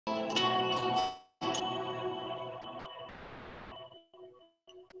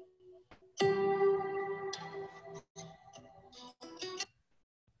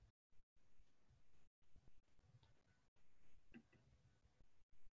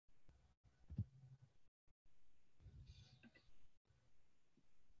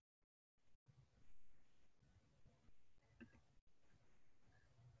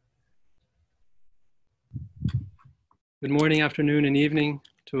Good morning, afternoon, and evening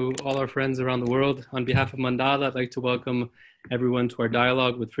to all our friends around the world. On behalf of Mandalah, I'd like to welcome everyone to our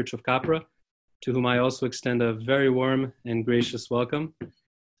dialogue with Fritjof Capra, to whom I also extend a very warm and gracious welcome.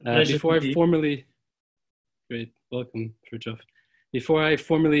 Before I formally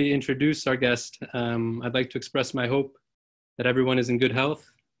introduce our guest, I'd like to express my hope that everyone is in good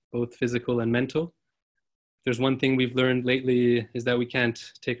health, both physical and mental. If there's one thing we've learned lately is that we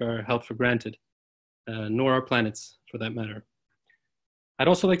can't take our health for granted, nor our planets for that matter. I'd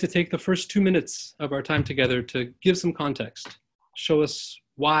also like to take the first 2 minutes of our time together to give some context, show us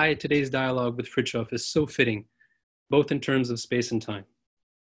why today's dialogue with Fritjof is so fitting, both in terms of space and time.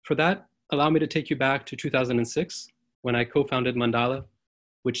 For that, allow me to take you back to 2006, when I co-founded Mandalah,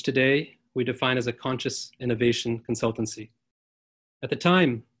 which today we define as a conscious innovation consultancy. At the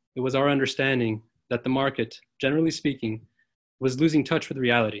time, it was our understanding that the market, generally speaking, was losing touch with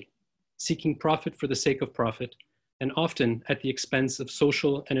reality, seeking profit for the sake of profit, and often at the expense of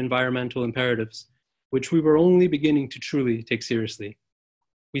social and environmental imperatives, which we were only beginning to truly take seriously.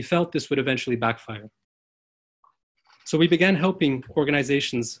 We felt this would eventually backfire. So we began helping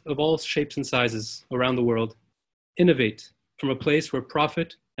organizations of all shapes and sizes around the world innovate from a place where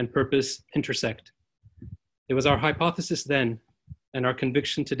profit and purpose intersect. It was our hypothesis then, and our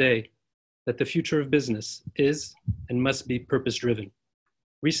conviction today, that the future of business is and must be purpose-driven.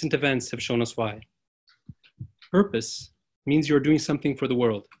 Recent events have shown us why. Purpose means you're doing something for the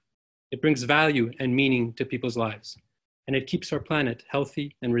world. It brings value and meaning to people's lives, and it keeps our planet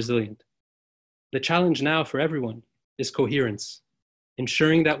healthy and resilient. The challenge now for everyone is coherence,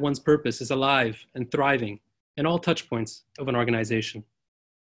 ensuring that one's purpose is alive and thriving in all touch points of an organization.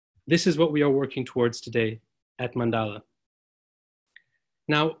 This is what we are working towards today at Mandalah.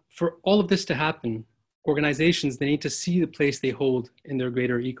 Now, for all of this to happen, organizations, they need to see the place they hold in their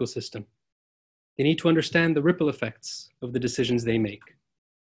greater ecosystem. They need to understand the ripple effects of the decisions they make.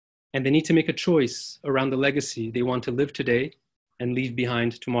 And they need to make a choice around the legacy they want to live today and leave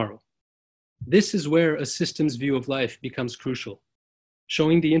behind tomorrow. This is where a systems view of life becomes crucial,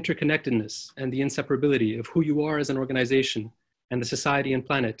 showing the interconnectedness and the inseparability of who you are as an organization and the society and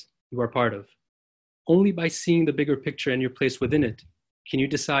planet you are part of. Only by seeing the bigger picture and your place within it can you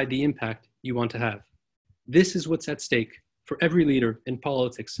decide the impact you want to have. This is what's at stake for every leader in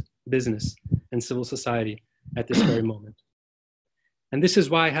politics, business, and civil society at this very moment. And this is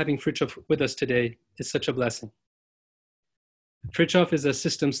why having Fritjof with us today is such a blessing. Fritjof is a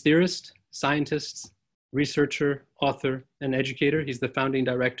systems theorist, scientist, researcher, author, and educator. He's the founding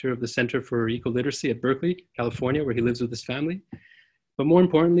director of the Center for Eco-Literacy at Berkeley, California, where he lives with his family. But more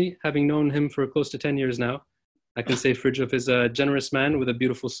importantly, having known him for close to 10 years now, I can say Fritjof is a generous man with a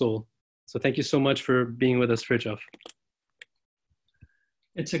beautiful soul. So thank you so much for being with us, Fritjof.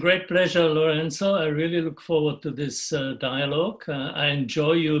 It's a great pleasure, Lourenço. I really look forward to this dialogue. I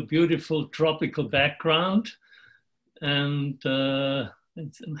enjoy your beautiful tropical background, and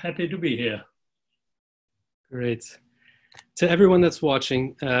I'm happy to be here. Great. To everyone that's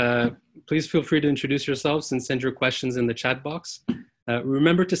watching, please feel free to introduce yourselves and send your questions in the chat box.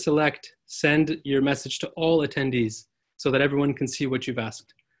 Remember to send your message to all attendees so that everyone can see what you've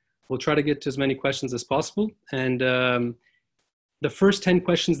asked. We'll try to get to as many questions as possible. And the first 10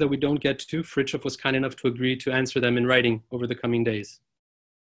 questions that we don't get to, Fritjof was kind enough to agree to answer them in writing over the coming days.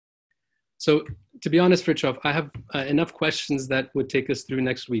 So to be honest, Fritjof, I have enough questions that would take us through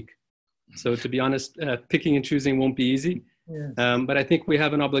next week. So to be honest, picking and choosing won't be easy. Yes. But I think we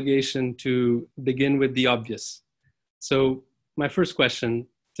have an obligation to begin with the obvious. So my first question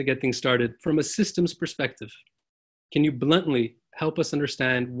to get things started, from a systems perspective, can you bluntly help us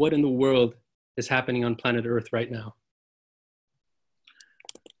understand what in the world is happening on planet Earth right now?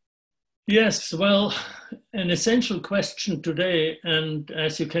 Yes, well, an essential question today, and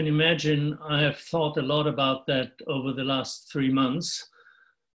as you can imagine, I have thought a lot about that over the last 3 months.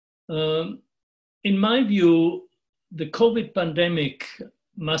 In my view, the COVID pandemic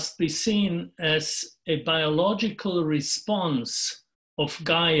must be seen as a biological response of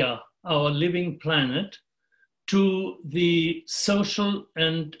Gaia, our living planet, to the social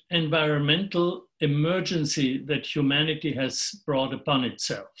and environmental emergency that humanity has brought upon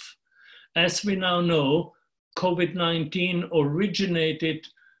itself. As we now know, COVID-19 originated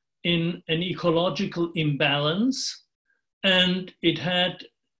in an ecological imbalance, and it had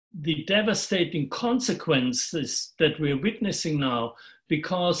the devastating consequences that we're witnessing now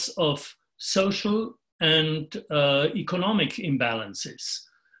because of social and economic imbalances.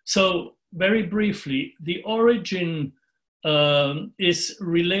 So very briefly, the origin is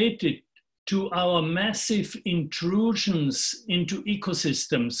related to our massive intrusions into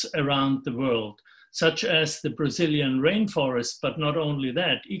ecosystems around the world. such as the Brazilian rainforest, but not only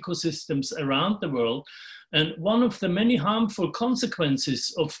that, ecosystems around the world. And one of the many harmful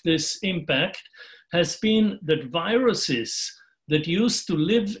consequences of this impact has been that viruses that used to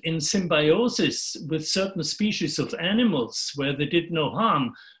live in symbiosis with certain species of animals where they did no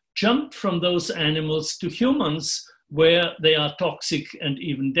harm, jumped from those animals to humans where they are toxic and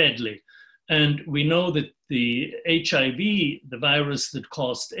even deadly. And we know that the HIV, the virus that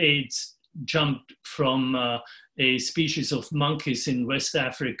caused AIDS, jumped from a species of monkeys in West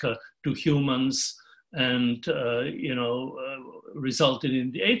Africa to humans and resulted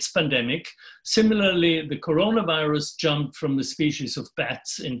in the AIDS pandemic. Similarly, the coronavirus jumped from the species of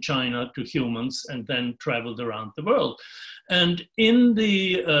bats in China to humans and then traveled around the world. And in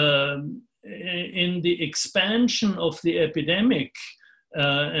the expansion of the epidemic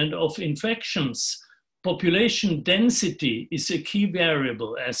and of infections, population density is a key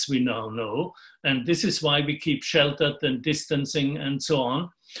variable, as we now know, and this is why we keep sheltered and distancing and so on.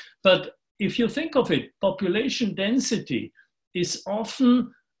 But if you think of it, population density is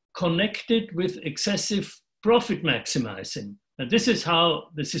often connected with excessive profit maximizing. And this is how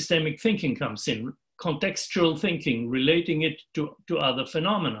the systemic thinking comes in, contextual thinking, relating it to other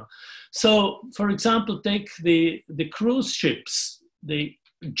phenomena. So, for example, take the cruise ships, the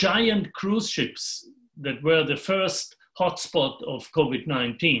giant cruise ships that were the first hotspot of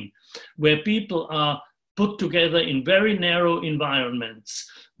COVID-19, where people are put together in very narrow environments.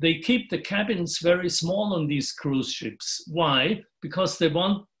 They keep the cabins very small on these cruise ships. Why? Because they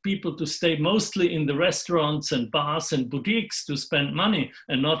want people to stay mostly in the restaurants and bars and boutiques to spend money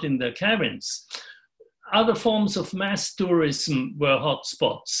and not in their cabins. Other forms of mass tourism were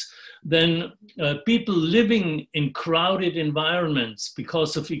hotspots. Then people living in crowded environments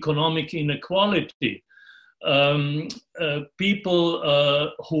because of economic inequality.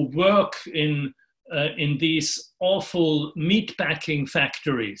 People who work in these awful meatpacking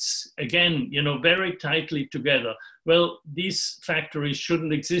factories, again, very tightly together. Well, these factories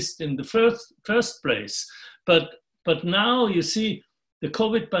shouldn't exist in the first place. But now you see, the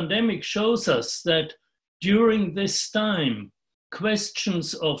COVID pandemic shows us that during this time,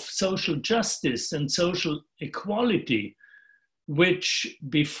 questions of social justice and social equality, which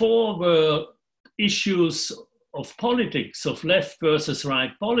before were issues of politics, of left versus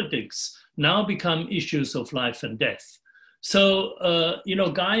right politics, now become issues of life and death. So,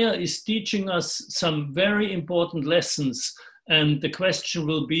 Gaia is teaching us some very important lessons, and the question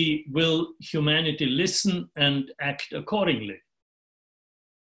will be, will humanity listen and act accordingly?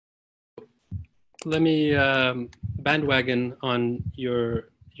 Let me bandwagon on your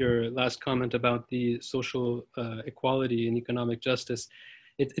last comment about the social equality and economic justice.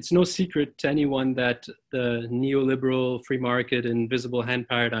 It's no secret to anyone that the neoliberal free market and visible hand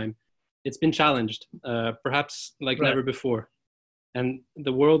paradigm, it's been challenged, perhaps like never before. And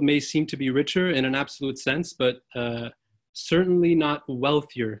the world may seem to be richer in an absolute sense, but certainly not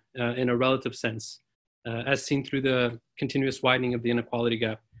wealthier in a relative sense, as seen through the continuous widening of the inequality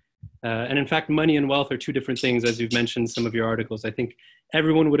gap. And in fact, money and wealth are two different things, as you've mentioned in some of your articles. I think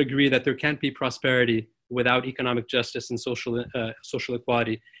everyone would agree that there can't be prosperity without economic justice and social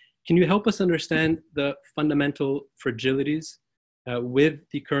equality. Can you help us understand the fundamental fragilities with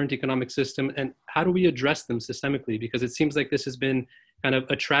the current economic system, and how do we address them systemically? Because it seems like this has been kind of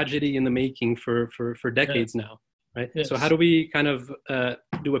a tragedy in the making for decades now, right? Yes. So how do we kind of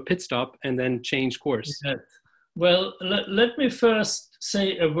do a pit stop and then change course? Yes. Well, let me first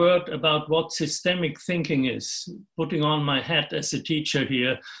say a word about what systemic thinking is, putting on my hat as a teacher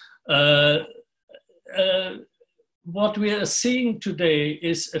here. What we are seeing today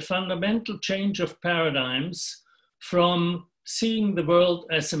is a fundamental change of paradigms from seeing the world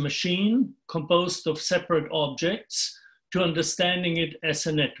as a machine composed of separate objects to understanding it as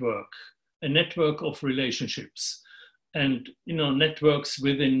a network of relationships and, networks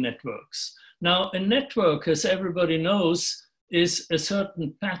within networks. Now, a network, as everybody knows, is a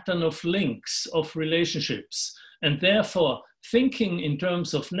certain pattern of links, of relationships. And therefore, thinking in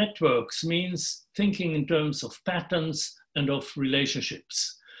terms of networks means thinking in terms of patterns and of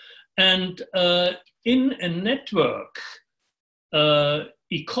relationships. And in a network,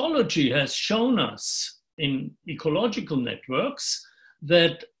 ecology has shown us in ecological networks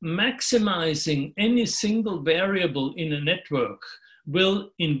that maximizing any single variable in a network will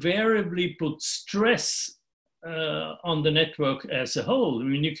invariably put stress on the network as a whole. I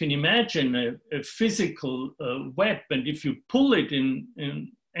mean, you can imagine a physical web, and if you pull it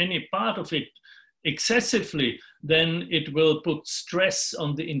in any part of it excessively, then it will put stress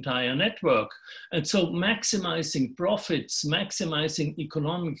on the entire network. And so maximizing profits, maximizing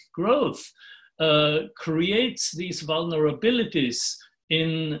economic growth creates these vulnerabilities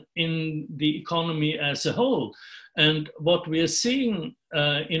in the economy as a whole. And what we are seeing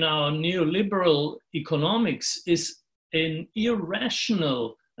in our neoliberal economics is an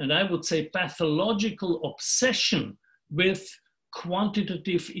irrational, and I would say pathological obsession with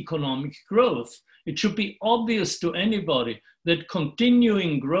quantitative economic growth. It should be obvious to anybody that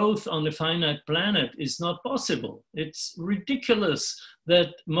continuing growth on a finite planet is not possible. It's ridiculous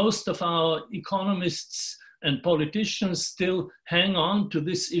that most of our economists and politicians still hang on to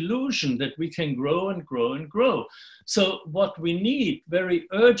this illusion that we can grow and grow and grow. So what we need very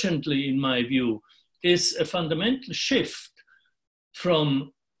urgently, in my view, is a fundamental shift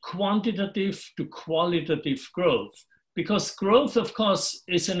from quantitative to qualitative growth. Because growth, of course,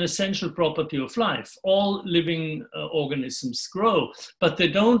 is an essential property of life. All living organisms grow, but they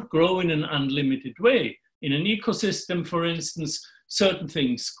don't grow in an unlimited way. In an ecosystem, for instance, certain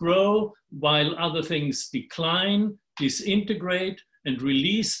things grow while other things decline, disintegrate, and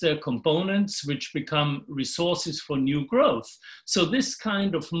release their components, which become resources for new growth. So this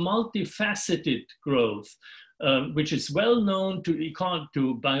kind of multifaceted growth, which is well known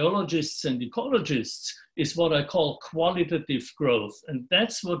to biologists and ecologists, is what I call qualitative growth. And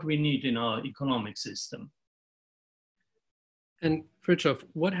that's what we need in our economic system. And Fritjof,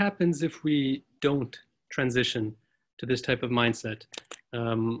 what happens if we don't transition to this type of mindset?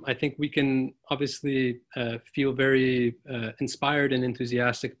 I think we can obviously feel very inspired and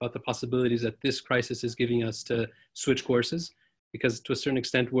enthusiastic about the possibilities that this crisis is giving us to switch courses, because to a certain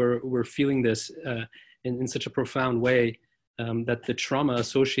extent we're feeling this in such a profound way that the trauma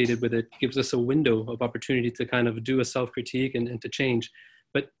associated with it gives us a window of opportunity to kind of do a self-critique and to change.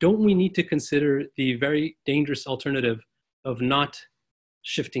 But don't we need to consider the very dangerous alternative of not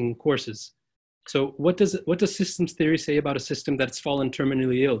shifting courses? So what does systems theory say about a system that's fallen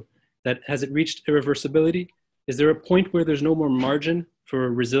terminally ill? That has it reached irreversibility? Is there a point where there's no more margin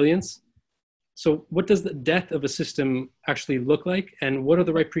for resilience? So what does the death of a system actually look like? And what are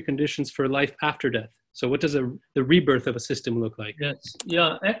the right preconditions for life after death? So what does the rebirth of a system look like? Yes,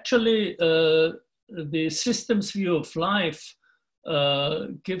 yeah, actually, the systems view of life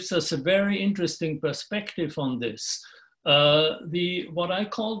gives us a very interesting perspective on this. What I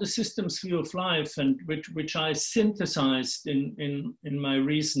call the systems view of life, and which I synthesized in my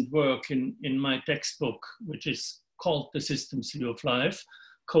recent work in my textbook, which is called The Systems View of Life,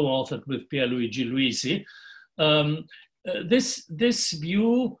 co-authored with Pierluigi Luisi. This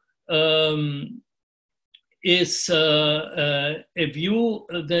view is a view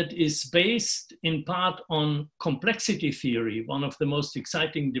that is based in part on complexity theory, one of the most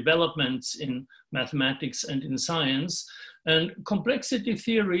exciting developments in mathematics and in science. And complexity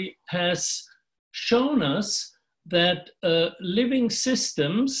theory has shown us that living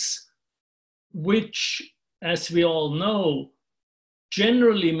systems, which, as we all know,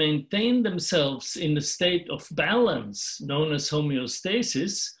 generally maintain themselves in a state of balance known as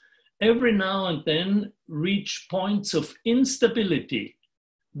homeostasis, every now and then reach points of instability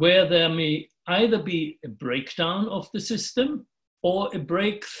where there may either be a breakdown of the system or a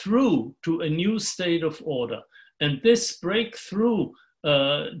breakthrough to a new state of order. And this breakthrough,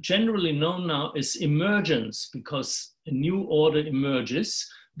 generally known now as emergence, because a new order emerges.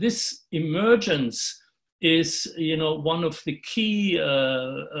 This emergence is, one of the key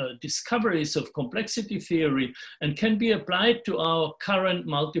discoveries of complexity theory and can be applied to our current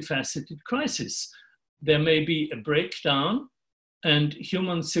multifaceted crisis. There may be a breakdown and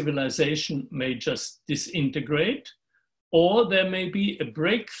human civilization may just disintegrate, or there may be a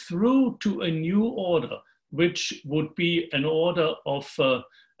breakthrough to a new order, which would be an order of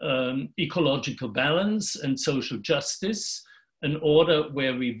ecological balance and social justice, an order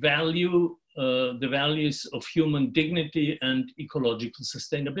where we value the values of human dignity and ecological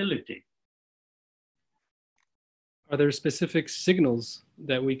sustainability. Are there specific signals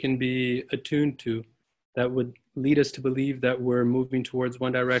that we can be attuned to that would lead us to believe that we're moving towards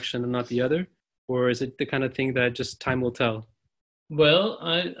one direction and not the other? Or is it the kind of thing that just time will tell? Well,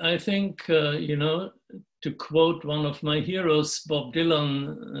 I think, to quote one of my heroes, Bob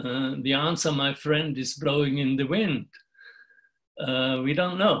Dylan, the answer, my friend, is blowing in the wind. We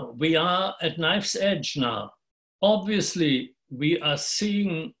don't know. We are at knife's edge now. Obviously, we are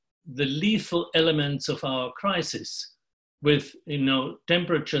seeing the lethal elements of our crisis with,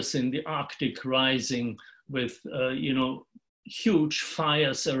 temperatures in the Arctic rising, with, huge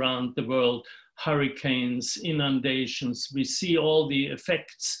fires around the world, hurricanes, inundations. We see all the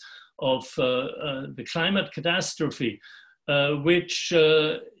effects of the climate catastrophe, which,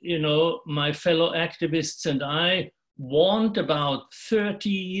 my fellow activists and I warned about 30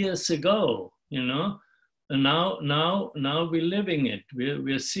 years ago. you know. And now we're living it.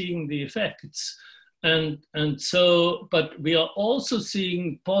 We're seeing the effects. And so, but we are also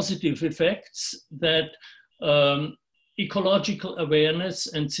seeing positive effects that ecological awareness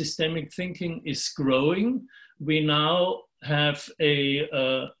and systemic thinking is growing. We now have a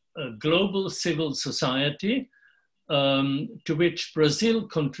global civil society to which Brazil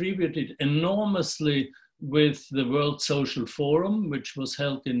contributed enormously with the World Social Forum, which was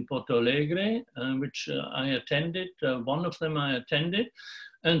held in Porto Alegre, which I attended. One of them I attended.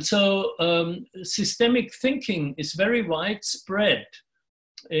 And so systemic thinking is very widespread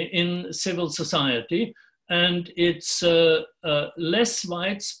in civil society, and it's less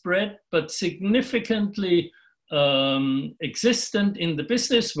widespread but significantly existent in the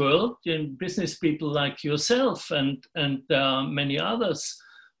business world, in business people like yourself and many others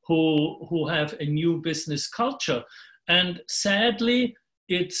who have a new business culture. And sadly,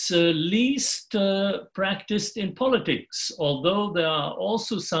 it's least practiced in politics, although there are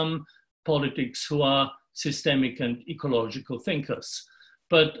also some politics who are systemic and ecological thinkers.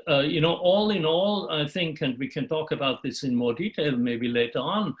 But, you know, all in all, I think, and we can talk about this in more detail maybe later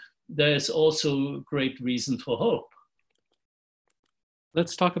on, there's also great reason for hope.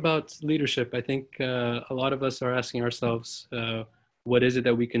 Let's talk about leadership. I think a lot of us are asking ourselves, what is it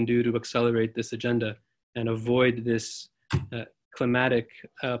that we can do to accelerate this agenda and avoid this climatic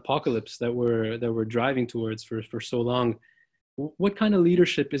apocalypse that we're driving towards for so long? What kind of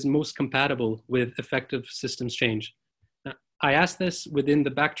leadership is most compatible with effective systems change? I ask this within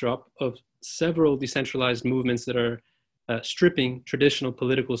the backdrop of several decentralized movements that are stripping traditional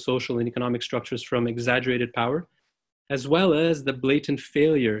political, social, and economic structures from exaggerated power, as well as the blatant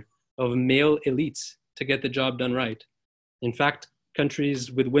failure of male elites to get the job done right. In fact, countries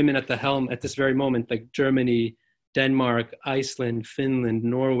with women at the helm at this very moment, like Germany, Denmark, Iceland, Finland,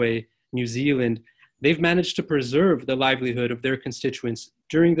 Norway, New Zealand, they've managed to preserve the livelihood of their constituents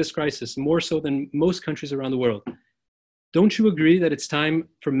during this crisis, more so than most countries around the world. Don't you agree that it's time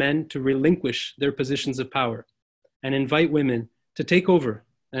for men to relinquish their positions of power and invite women to take over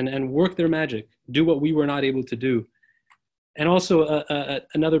and work their magic, do what we were not able to do? And also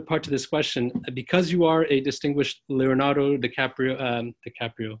another part to this question, because you are a distinguished Leonardo da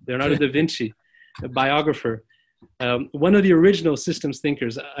Vinci biographer, one of the original systems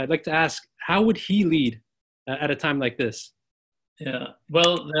thinkers, I'd like to ask, how would he lead at a time like this? Yeah,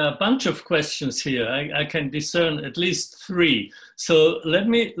 well, there are a bunch of questions here. I can discern at least three. So let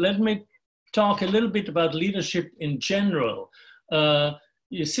me talk a little bit about leadership in general.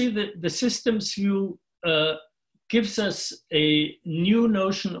 You see, the systems view gives us a new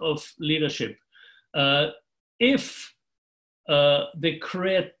notion of leadership. If the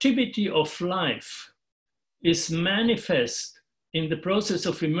creativity of life is manifest in the process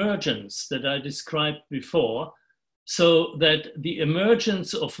of emergence that I described before, so that the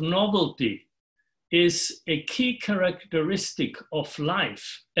emergence of novelty is a key characteristic of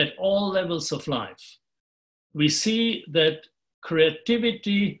life at all levels of life, we see that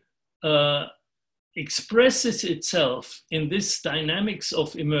creativity expresses itself in this dynamics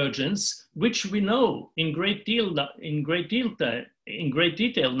of emergence, which we know in great detail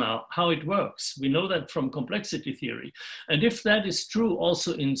now how it works. We know that from complexity theory. And if that is true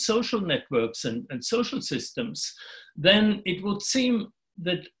also in social networks and social systems, then it would seem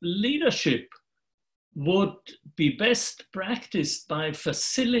that leadership would be best practiced by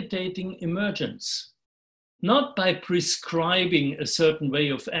facilitating emergence, not by prescribing a certain way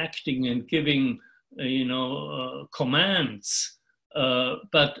of acting and giving commands,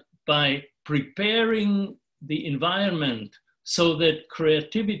 but by preparing the environment so that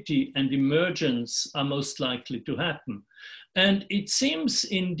creativity and emergence are most likely to happen. And it seems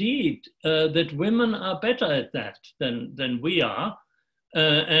indeed that women are better at that than we are.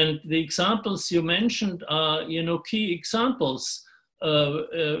 And the examples you mentioned are, key examples.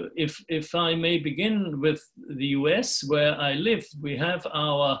 If I may begin with the US, where I live, we have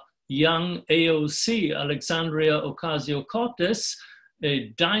our young AOC, Alexandria Ocasio-Cortez, a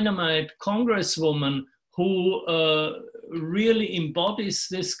dynamite congresswoman who really embodies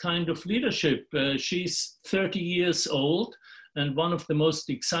this kind of leadership. She's 30 years old and one of the most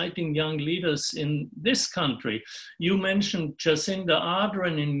exciting young leaders in this country. You mentioned Jacinda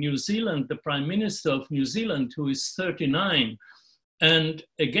Ardern in New Zealand, the Prime Minister of New Zealand, who is 39, and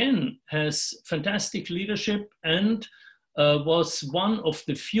again has fantastic leadership and was one of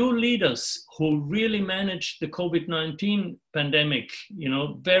the few leaders who really managed the COVID-19 pandemic,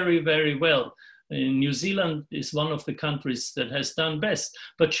 very, very well. New Zealand is one of the countries that has done best,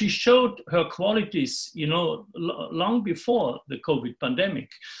 but she showed her qualities, you know, long before the COVID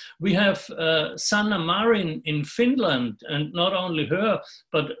pandemic. We have Sanna Marin in Finland, and not only her,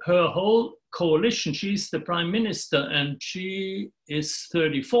 but her whole coalition. She's the prime minister, and she is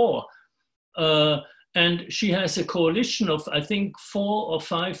 34. And she has a coalition of, I think, 4 or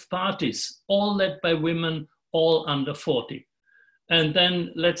 5 parties, all led by women, all under 40. And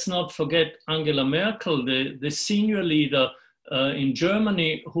then let's not forget Angela Merkel, the senior leader in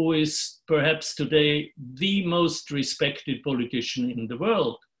Germany, who is perhaps today the most respected politician in the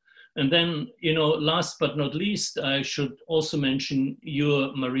world. And then, you know, last but not least, I should also mention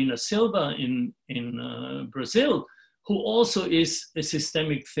your Marina Silva in Brazil, who also is a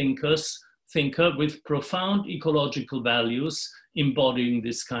systemic thinker with profound ecological values embodying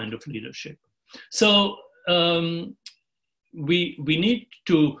this kind of leadership. So, we need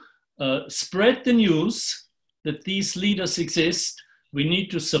to spread the news that these leaders exist. We need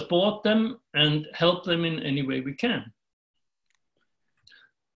to support them and help them in any way we can.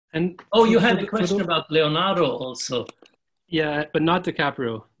 And you had a question about Leonardo also. Yeah, but not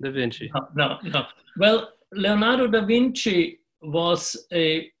DiCaprio, Da Vinci. No. Well, Leonardo da Vinci was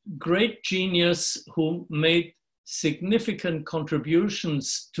a great genius who made significant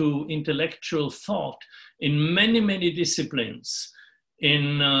contributions to intellectual thought in many disciplines.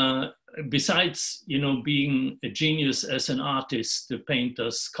 Besides, you know, being a genius as an artist, a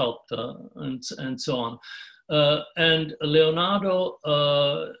painter, sculptor, and so on. And Leonardo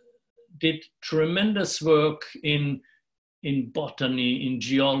did tremendous work in botany, in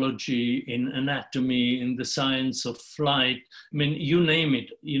geology, in anatomy, in the science of flight. I mean, you name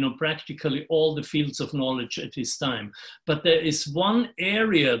it, you know, practically all the fields of knowledge at his time. But there is one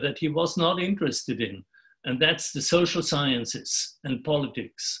area that he was not interested in, and that's the social sciences and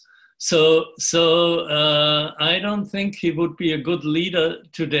politics. So I don't think he would be a good leader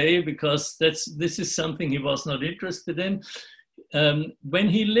today, because this is something he was not interested in. When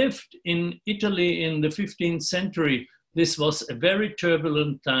he lived in Italy in the 15th century, this was a very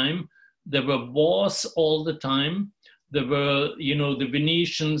turbulent time. There were wars all the time. There were, you know, the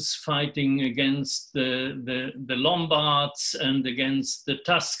Venetians fighting against the Lombards and against the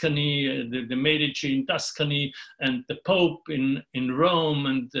Tuscany, the Medici in Tuscany, and the Pope in Rome,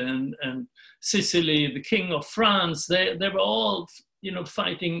 and Sicily, the King of France. They were all, you know,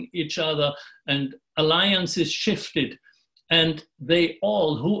 fighting each other, and alliances shifted. And they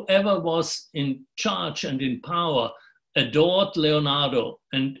all, whoever was in charge and in power, adored Leonardo,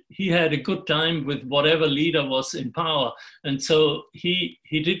 and he had a good time with whatever leader was in power. And so he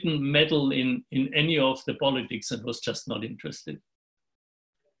didn't meddle in any of the politics and was just not interested.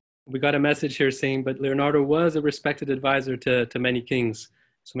 We got a message here saying, but Leonardo was a respected advisor to many kings.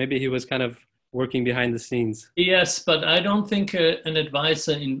 So maybe he was kind of working behind the scenes. Yes, but I don't think an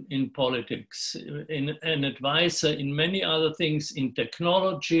advisor in politics, an advisor in many other things, in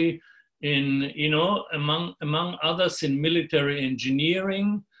technology, in, you know, among others in military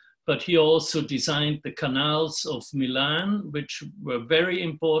engineering, but he also designed the canals of Milan, which were very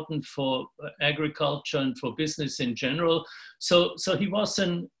important for agriculture and for business in general. So he was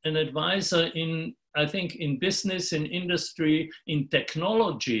an advisor in, I think, in business, in industry, in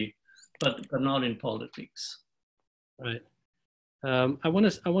technology, but not in politics. Right. I want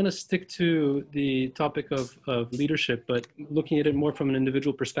to stick to the topic of leadership, but looking at it more from an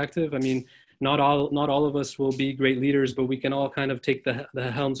individual perspective. I mean, not all of us will be great leaders, but we can all kind of take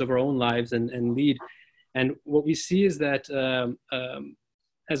the helms of our own lives and lead. And what we see is that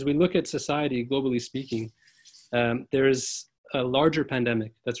as we look at society, globally speaking, there is a larger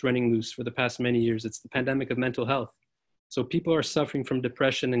pandemic that's running loose for the past many years. It's the pandemic of mental health. So people are suffering from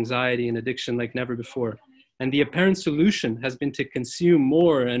depression, anxiety, and addiction like never before. And the apparent solution has been to consume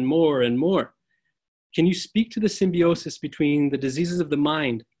more and more and more. Can you speak to the symbiosis between the diseases of the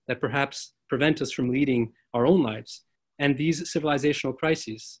mind that perhaps prevent us from leading our own lives and these civilizational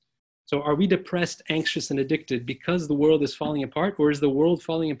crises? So are we depressed, anxious, and addicted because the world is falling apart, or is the world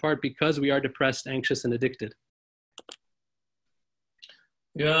falling apart because we are depressed, anxious, and addicted?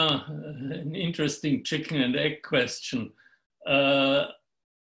 Yeah, an interesting chicken and egg question.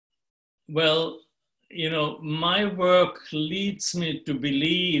 Well, you know, my work leads me to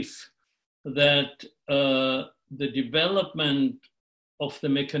believe that the development of the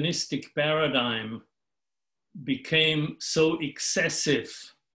mechanistic paradigm became so excessive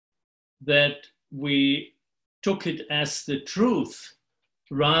that we took it as the truth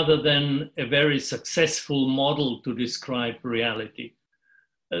rather than a very successful model to describe reality.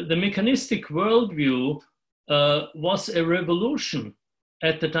 The mechanistic worldview was a revolution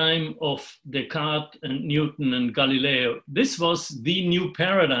at the time of Descartes and Newton and Galileo. This was the new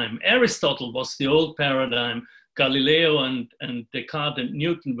paradigm. Aristotle was the old paradigm. Galileo and Descartes and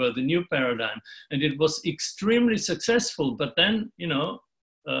Newton were the new paradigm. And it was extremely successful, but then,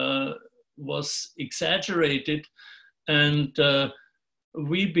 was exaggerated. And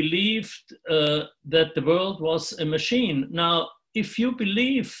we believed that the world was a machine. Now, if you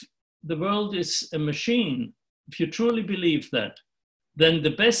believe the world is a machine, if you truly believe that, then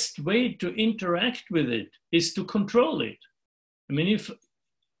the best way to interact with it is to control it. I mean,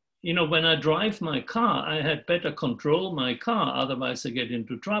 when I drive my car, I had better control my car, otherwise I get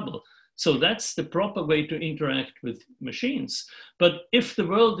into trouble. So that's the proper way to interact with machines. But if the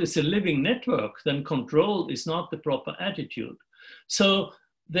world is a living network, then control is not the proper attitude. So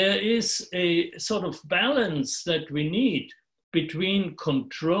there is a sort of balance that we need between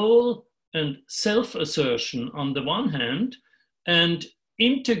control and self-assertion on the one hand, and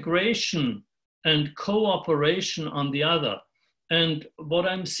integration and cooperation on the other. And what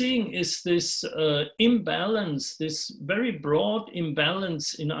I'm seeing is this imbalance, this very broad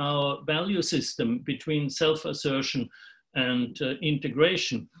imbalance in our value system between self-assertion and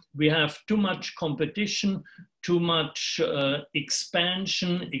integration. We have too much competition, too much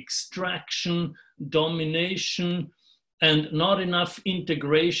expansion, extraction, domination, and not enough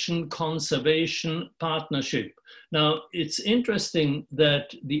integration, conservation, partnership. Now, it's interesting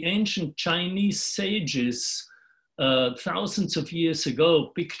that the ancient Chinese sages thousands of years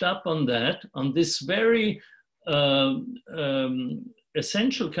ago picked up on that, on this very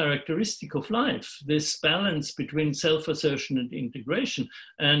essential characteristic of life, this balance between self-assertion and integration,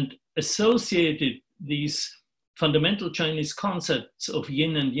 and associated these fundamental Chinese concepts of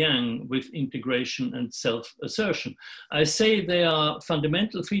yin and yang with integration and self-assertion. I say they are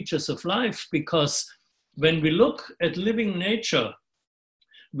fundamental features of life because when we look at living nature,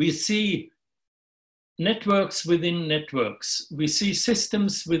 we see networks within networks. We see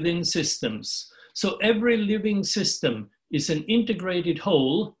systems within systems. So every living system is an integrated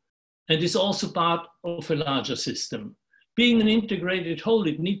whole and is also part of a larger system. Being an integrated whole,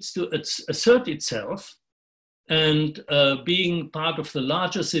 it needs to assert itself, and being part of the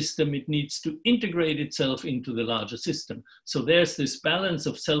larger system, it needs to integrate itself into the larger system. So there's this balance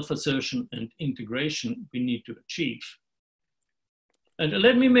of self-assertion and integration we need to achieve. And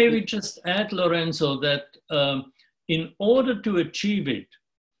let me maybe just add, Lourenço, that in order to achieve it,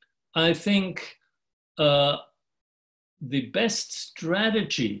 I think the best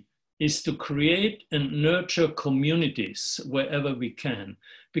strategy is to create and nurture communities wherever we can.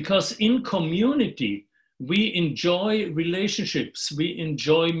 Because in community, we enjoy relationships, we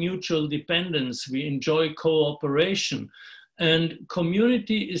enjoy mutual dependence, we enjoy cooperation. And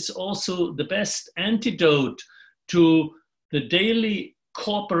community is also the best antidote to the daily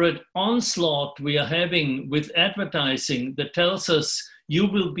corporate onslaught we are having with advertising that tells us you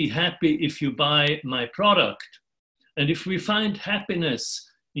will be happy if you buy my product. And if we find happiness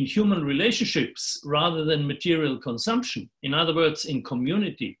in human relationships rather than material consumption, in other words, in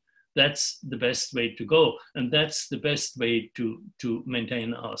community, that's the best way to go. And that's the best way to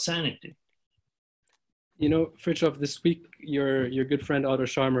maintain our sanity. You know, Fritjof, this week, your good friend Otto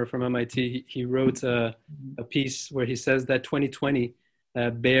Scharmer from MIT, he wrote a piece where he says that 2020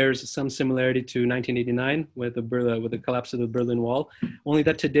 bears some similarity to 1989 with the collapse of the Berlin Wall, only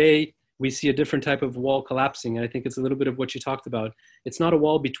that today we see a different type of wall collapsing. And I think it's a little bit of what you talked about. It's not a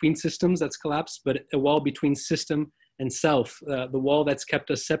wall between systems that's collapsed, but a wall between system and self, the wall that's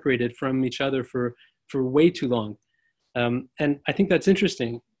kept us separated from each other for way too long. And I think that's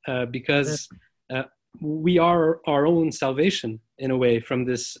interesting because we are our own salvation in a way from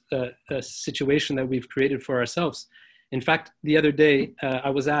this situation that we've created for ourselves. In fact, the other day I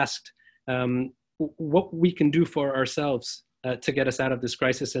was asked what we can do for ourselves to get us out of this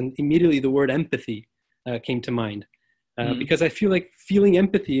crisis. And immediately the word empathy came to mind because I feel like feeling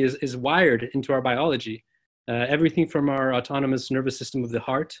empathy is wired into our biology. Everything from our autonomous nervous system of the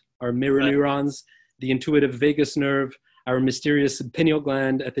heart, our mirror neurons, the intuitive vagus nerve, our mysterious pineal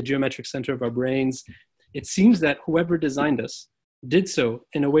gland at the geometric center of our brains. It seems that whoever designed us did so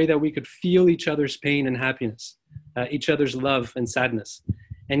in a way that we could feel each other's pain and happiness, each other's love and sadness.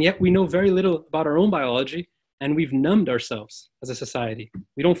 And yet we know very little about our own biology, and we've numbed ourselves as a society.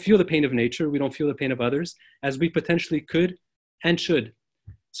 We don't feel the pain of nature, we don't feel the pain of others, as we potentially could and should.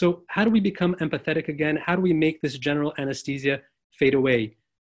 So how do we become empathetic again? How do we make this general anesthesia fade away?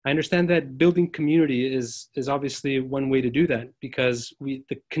 I understand that building community is obviously one way to do that, because the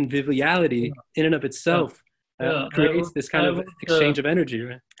conviviality in and of itself creates this kind of exchange of energy,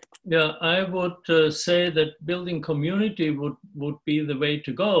 right? Yeah, I would say that building community would be the way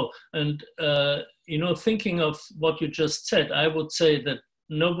to go. And, thinking of what you just said, I would say that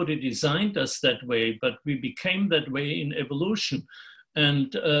nobody designed us that way, but we became that way in evolution.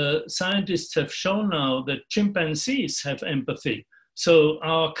 And scientists have shown now that chimpanzees have empathy. So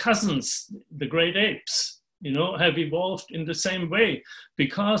our cousins, the great apes, have evolved in the same way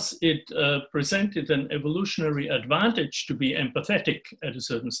because it presented an evolutionary advantage to be empathetic at a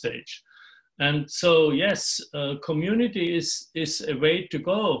certain stage. And so, yes, community is a way to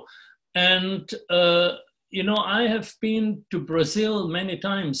go. And, I have been to Brazil many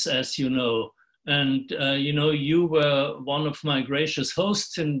times, as you know. And, you were one of my gracious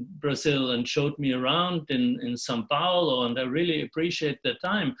hosts in Brazil and showed me around in Sao Paulo, and I really appreciate the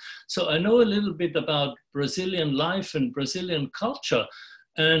time. So I know a little bit about Brazilian life and Brazilian culture.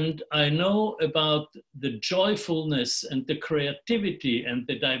 And I know about the joyfulness and the creativity and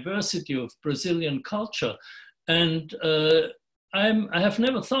the diversity of Brazilian culture. And I have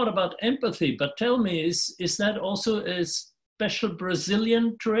never thought about empathy, but tell me, is that also a special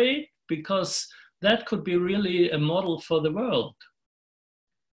Brazilian trait? Because that could be really a model for the world.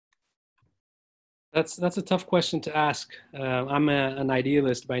 That's a tough question to ask. I'm an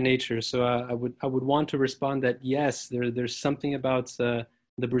idealist by nature, so I would want to respond that yes, there's something about the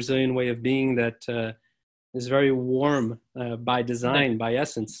Brazilian way of being that is very warm by design, by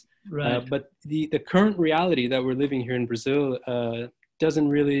essence. Right. But the current reality that we're living here in Brazil doesn't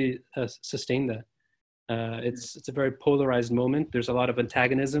really sustain that. It's a very polarized moment. There's a lot of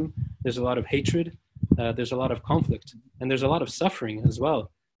antagonism. There's a lot of hatred. There's a lot of conflict, and there's a lot of suffering as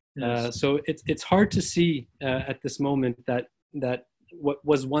well. Yes. So it's hard to see at this moment that what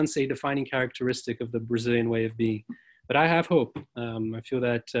was once a defining characteristic of the Brazilian way of being. But I have hope. I feel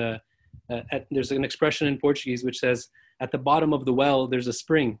that there's an expression in Portuguese which says, "At the bottom of the well, there's a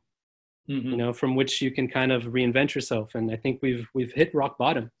spring." Mm-hmm. From which you can kind of reinvent yourself. And I think we've hit rock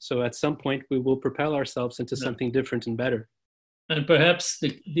bottom. So at some point we will propel ourselves into something different and better. And perhaps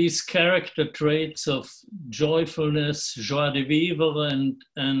these character traits of joyfulness, joie de vivre,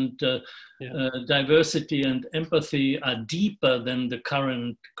 and diversity and empathy are deeper than the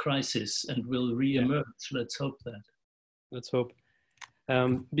current crisis and will reemerge. Yeah. Let's hope that. Let's hope.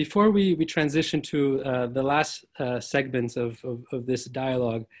 Before we transition to the last segments of this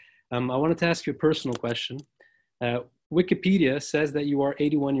dialogue, I wanted to ask you a personal question. Wikipedia says that you are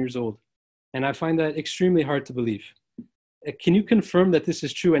 81 years old, and I find that extremely hard to believe. Can you confirm that this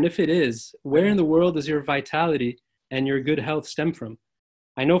is true? And if it is, where in the world does your vitality and your good health stem from?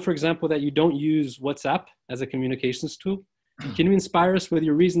 I know, for example, that you don't use WhatsApp as a communications tool. Can you inspire us with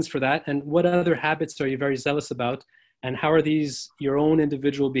your reasons for that? And what other habits are you very zealous about? And how are these your own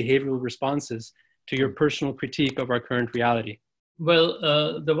individual behavioral responses to your personal critique of our current reality? Well,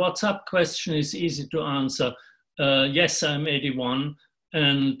 the WhatsApp question is easy to answer. Yes, I'm 81,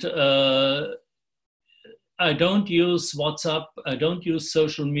 and I don't use WhatsApp, I don't use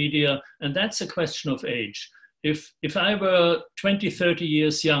social media, and that's a question of age. If I were 20, 30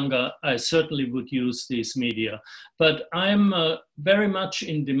 years younger, I certainly would use these media. But I'm very much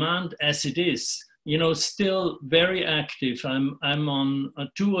in demand as it is. Still very active. I'm on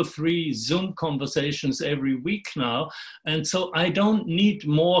 2 or 3 Zoom conversations every week now. And so I don't need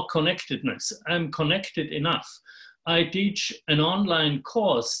more connectedness. I'm connected enough. I teach an online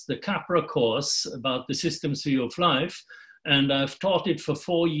course, the Capra course, about the systems view of life. And I've taught it for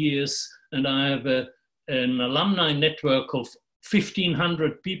 4 years. And I have an alumni network of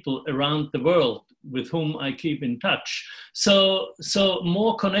 1,500 people around the world with whom I keep in touch. So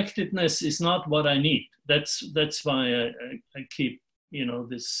more connectedness is not what I need. That's why I keep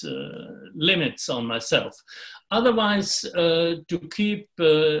this limits on myself. Otherwise, to keep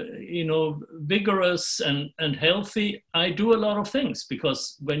vigorous and healthy, I do a lot of things,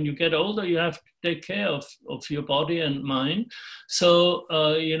 because when you get older, you have to take care of your body and mind. So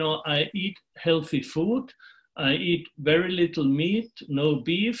I eat healthy food. I eat very little meat, no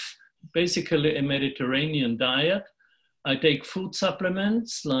beef, basically a Mediterranean diet. I take food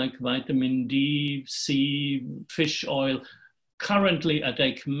supplements like vitamin D, C, fish oil. Currently, I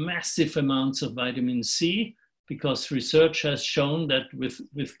take massive amounts of vitamin C, because research has shown that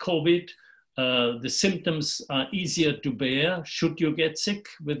with COVID, the symptoms are easier to bear should you get sick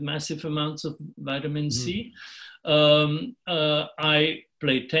with massive amounts of vitamin C. I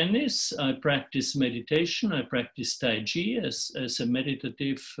play tennis, I practice meditation, I practice Tai Chi as a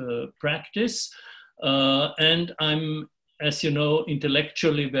meditative practice. And I'm, as you know,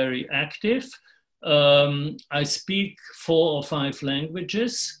 intellectually very active. I speak 4 or 5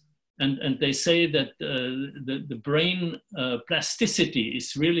 languages, And they say that the brain plasticity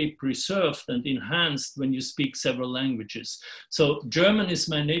is really preserved and enhanced when you speak several languages. So German is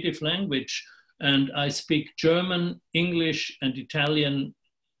my native language, and I speak German, English, and Italian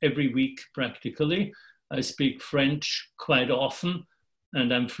every week practically. I speak French quite often,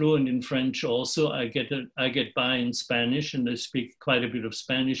 and I'm fluent in French also. I get by in Spanish, and I speak quite a bit of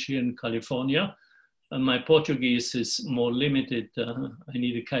Spanish here in California. My Portuguese is more limited. I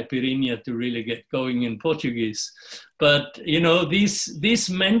need a caipirinha to really get going in Portuguese. But you know, these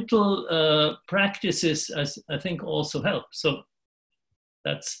mental practices, I think, also help. So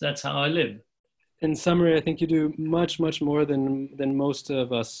that's how I live. In summary, I think you do much more than most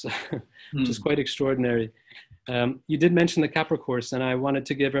of us, which is quite extraordinary. You did mention the Capra course, and I wanted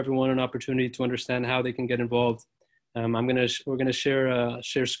to give everyone an opportunity to understand how they can get involved. We're gonna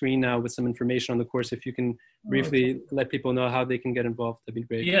share screen now with some information on the course. If you can briefly let people know how they can get involved, that'd be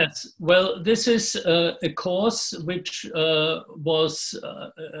great. Yes, well, this is a course which was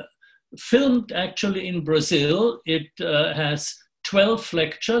filmed actually in Brazil. It has 12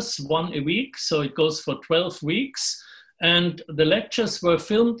 lectures, one a week, so it goes for 12 weeks. And the lectures were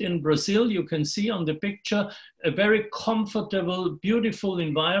filmed in Brazil. You can see on the picture a very comfortable, beautiful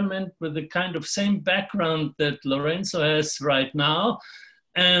environment with the kind of same background that Lourenço has right now.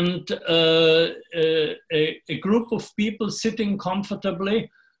 And a group of people sitting comfortably.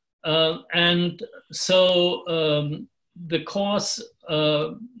 And so the course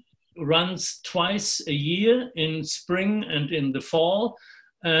runs twice a year, in spring and in the fall.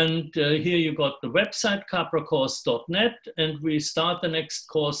 And here you got the website, capracourse.net, and we start the next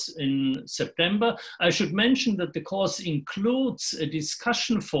course in September. I should mention that the course includes a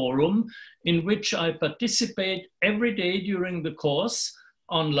discussion forum in which I participate every day during the course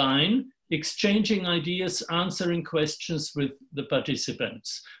online, exchanging ideas, answering questions with the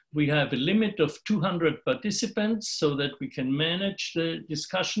participants. We have a limit of 200 participants so that we can manage the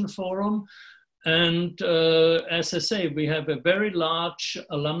discussion forum. And as I say, we have a very large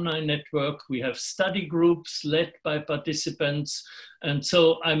alumni network. We have study groups led by participants. And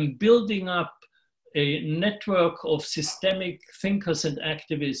so I'm building up a network of systemic thinkers and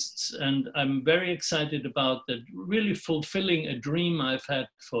activists. And I'm very excited about that, really fulfilling a dream I've had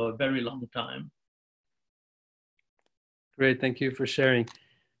for a very long time. Great, thank you for sharing.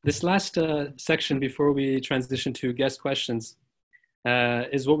 This last section before we transition to guest questions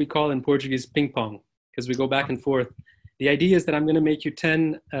is what we call in Portuguese ping pong, because we go back and forth. The idea is that I'm going to make you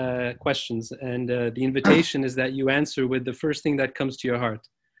 10 questions, and the invitation is that you answer with the first thing that comes to your heart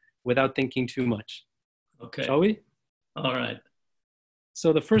without thinking too much. Okay. Shall we? All right.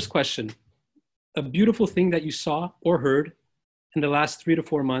 So the first question, a beautiful thing that you saw or heard in the last 3 to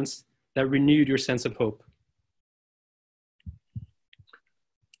 4 months that renewed your sense of hope.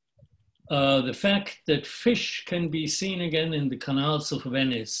 The fact that fish can be seen again in the canals of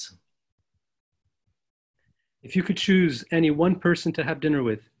Venice. If you could choose any one person to have dinner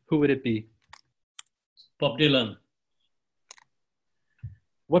with, who would it be? Bob Dylan.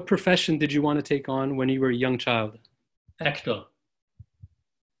 What profession did you want to take on when you were a young child? Actor.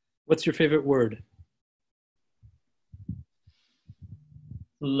 What's your favorite word?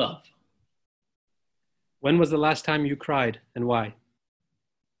 Love. When was the last time you cried and why?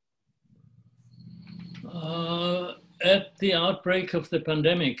 At the outbreak of the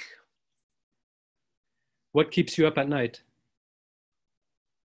pandemic. What keeps you up at night?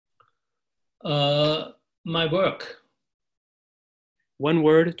 My work. One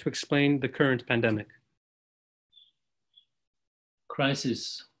word to explain the current pandemic.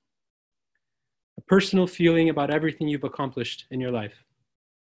 Crisis. A personal feeling about everything you've accomplished in your life.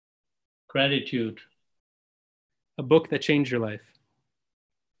 Gratitude. A book that changed your life.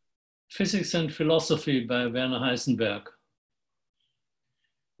 Physics and Philosophy by Werner Heisenberg.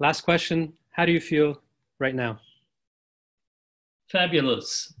 Last question, how do you feel right now?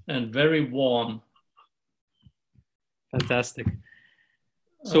 Fabulous and very warm. Fantastic.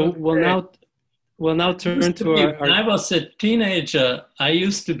 So okay. we'll now turn to our... When I was a teenager, I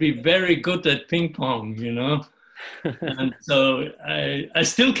used to be very good at ping pong, you know? And so I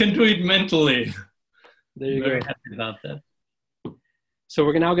still can do it mentally. There you go. Very happy about that. So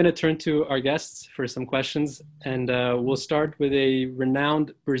we're now going to turn to our guests for some questions, and we'll start with a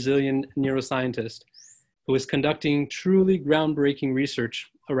renowned Brazilian neuroscientist who is conducting truly groundbreaking research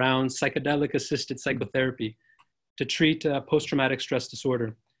around psychedelic-assisted psychotherapy to treat post-traumatic stress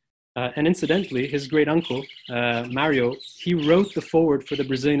disorder. And incidentally, his great uncle, Mario, he wrote the foreword for the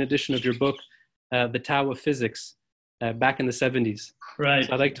Brazilian edition of your book, The Tao of Physics, back in the 70s. Right.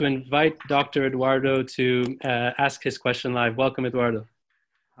 So I'd like to invite Dr. Eduardo to ask his question live. Welcome, Eduardo.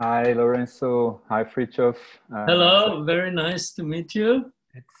 Hi, Lourenço. Hi, Fritjof. Hello, very nice to meet you.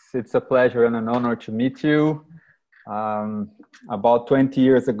 It's a pleasure and an honor to meet you. About 20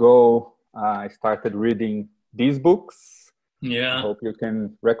 years ago, I started reading these books. Yeah. I hope you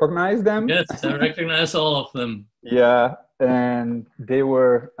can recognize them. Yes, I recognize all of them. Yeah, and they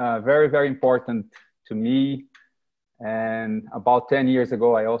were very, very important to me. And about 10 years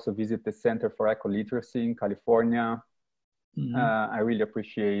ago, I also visited the Center for Eco-Literacy in California. I really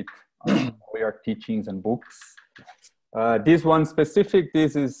appreciate all your teachings and books. This one specific,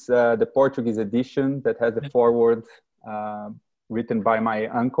 this is the Portuguese edition that has a foreword written by my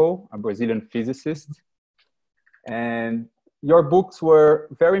uncle, a Brazilian physicist. And your books were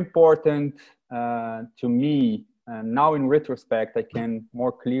very important to me. And now in retrospect, I can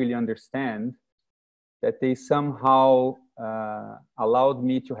more clearly understand that they somehow allowed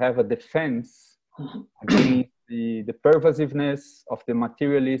me to have a defense against the pervasiveness of the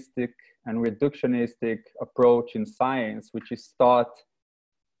materialistic and reductionistic approach in science, which is taught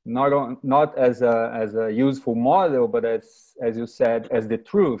not as a useful model, but as you said, as the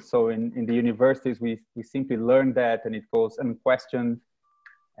truth. So in the universities, we simply learn that and it goes unquestioned.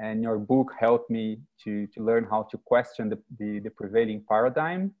 And your book helped me to learn how to question the prevailing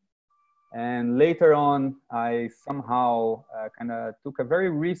paradigm. And later on, I somehow kind of took a very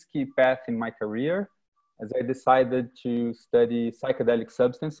risky path in my career as I decided to study psychedelic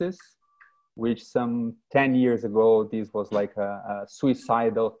substances, which some 10 years ago, this was like a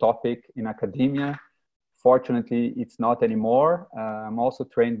suicidal topic in academia. Fortunately, it's not anymore. I'm also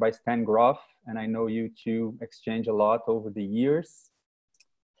trained by Stan Grof, and I know you two exchange a lot over the years.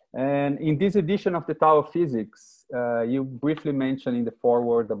 And in this edition of the Tao of Physics, you briefly mentioned in the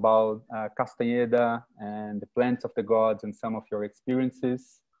foreword about Castaneda and the plants of the gods and some of your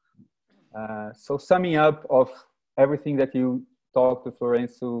experiences. So summing up of everything that you talked with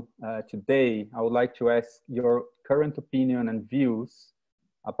Lourenço today, I would like to ask your current opinion and views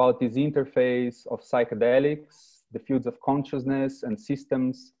about this interface of psychedelics, the fields of consciousness and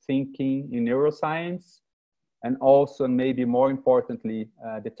systems thinking in neuroscience, and also, maybe more importantly,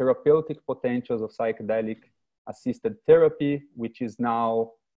 the therapeutic potentials of psychedelic-assisted therapy, which is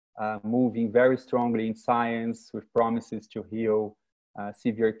now moving very strongly in science with promises to heal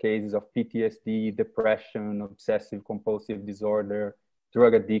severe cases of PTSD, depression, obsessive-compulsive disorder,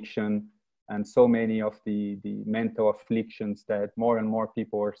 drug addiction, and so many of the mental afflictions that more and more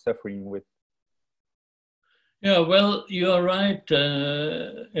people are suffering with. Yeah, well, you are right,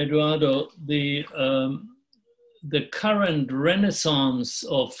 Eduardo. The current renaissance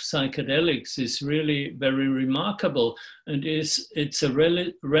of psychedelics is really very remarkable, and it's a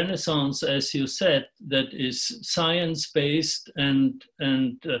renaissance, as you said, that is science-based and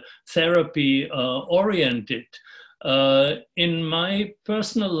therapy oriented. In my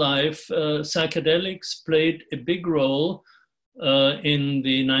personal life, psychedelics played a big role in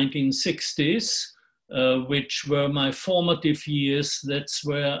the 1960s. Which were my formative years. That's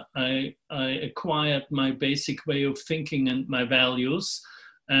where I acquired my basic way of thinking and my values.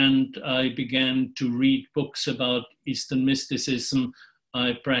 And I began to read books about Eastern mysticism.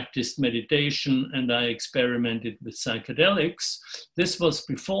 I practiced meditation and I experimented with psychedelics. This was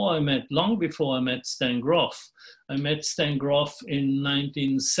long before I met Stan Grof. I met Stan Grof in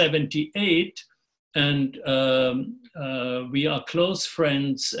 1978. And we are close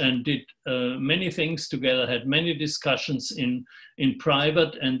friends and did many things together, had many discussions in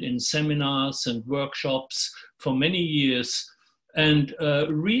private and in seminars and workshops for many years. And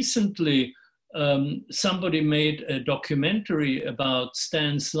recently, somebody made a documentary about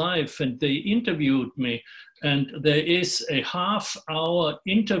Stan's life and they interviewed me. And there is a half-hour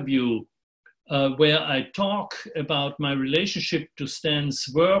interview where I talk about my relationship to Stan's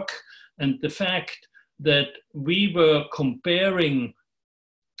work and the fact that we were comparing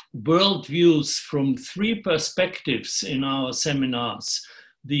worldviews from three perspectives in our seminars: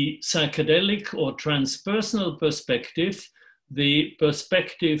 the psychedelic or transpersonal perspective, the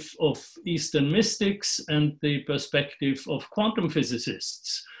perspective of Eastern mystics, and the perspective of quantum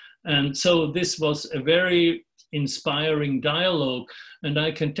physicists. And so this was a very inspiring dialogue. And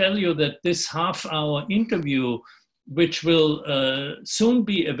I can tell you that this half-hour interview, which will soon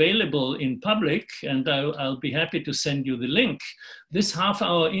be available in public, and I'll be happy to send you the link. This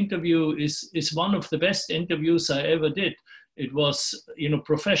half-hour interview is one of the best interviews I ever did. It was,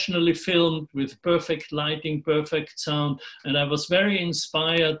 professionally filmed with perfect lighting, perfect sound, and I was very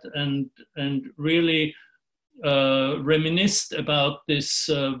inspired and really reminisced about this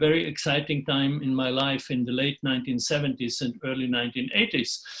very exciting time in my life in the late 1970s and early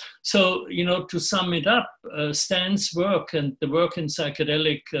 1980s. So, you know, to sum it up, Stan's work and the work in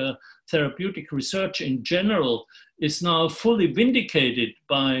psychedelic therapeutic research in general is now fully vindicated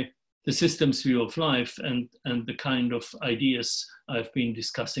by the systems view of life and the kind of ideas I've been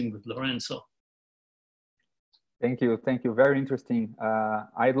discussing with Lourenço. Thank you. Thank you. Very interesting.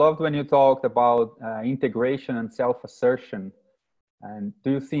 I loved when you talked about integration and self-assertion. And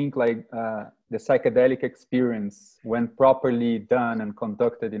do you think like the psychedelic experience, when properly done and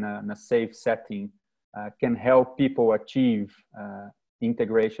conducted in a safe setting, can help people achieve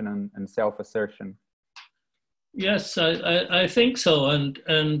integration and self-assertion? Yes, I think so.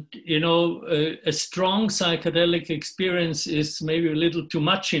 And you know, a strong psychedelic experience is maybe a little too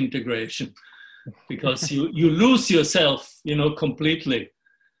much integration, because you lose yourself, you know, completely.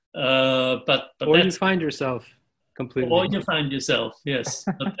 But or you find yourself completely. Or you find yourself, yes.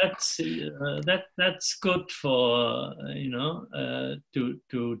 But that's good for you know,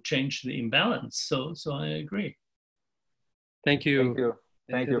 to change the imbalance. So I agree. Thank you. Thank you.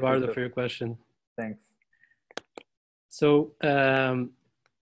 Thank you, Eduardo, for your question. Thanks. So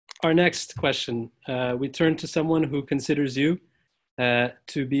our next question, we turn to someone who considers you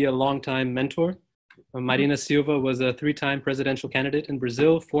to be a longtime mentor. Marina Silva was a 3-time presidential candidate in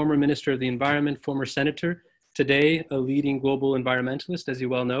Brazil, former Minister of the Environment, former Senator, today a leading global environmentalist, as you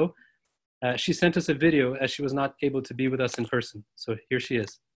well know. She sent us a video as she was not able to be with us in person. So here she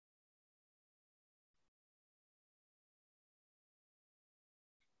is.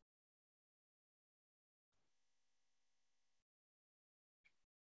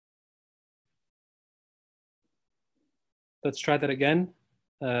 Let's try that again.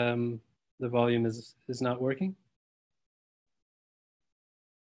 The volume is not working.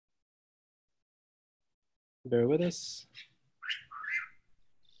 Bear with us.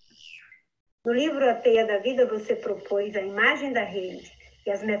 No livro A Teia da Vida, você propôs a imagem da rede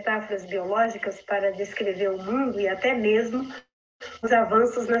e as metáforas biológicas para descrever o mundo e até mesmo os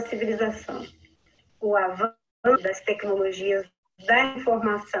avanços na civilização. O avanço das tecnologias da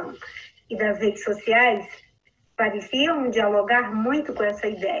informação e das redes sociais pareciam dialogar muito com essa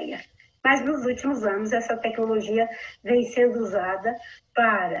ideia, mas nos últimos anos essa tecnologia vem sendo usada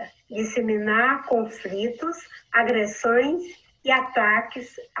para disseminar conflitos, agressões e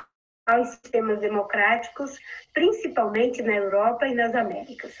ataques aos sistemas democráticos, principalmente na Europa e nas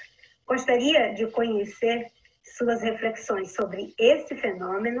Américas. Gostaria de conhecer suas reflexões sobre esse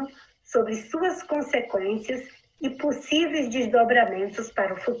fenômeno, sobre suas consequências e possíveis desdobramentos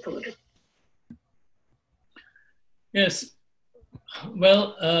para o futuro. Yes.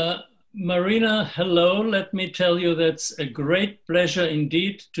 Well, Marina, hello. Let me tell you that's a great pleasure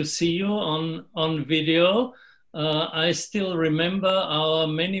indeed to see you on video. I still remember our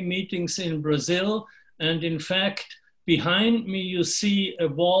many meetings in Brazil, and in fact, behind me you see a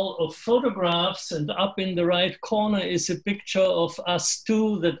wall of photographs, and up in the right corner is a picture of us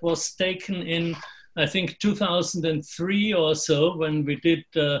two that was taken in, I think, 2003 or so, when we did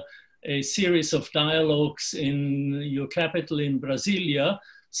a series of dialogues in your capital in Brasilia.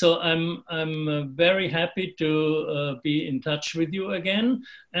 So I'm very happy to be in touch with you again.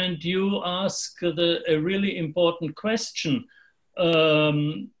 And you ask a really important question.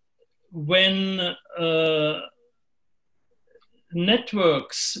 When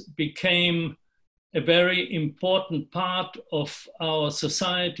networks became a very important part of our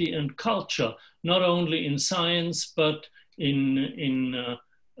society and culture, not only in science, but in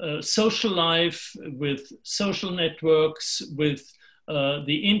social life, with social networks, with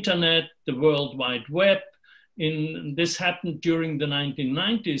the internet, the World Wide Web. This happened during the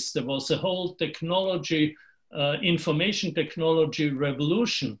 1990s. There was a whole technology, information technology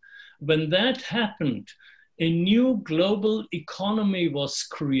revolution. When that happened, a new global economy was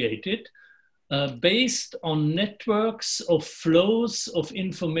created based on networks of flows of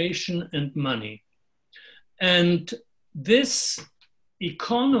information and money. And this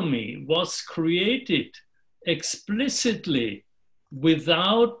economy was created explicitly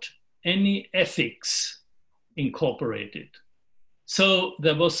without any ethics incorporated. So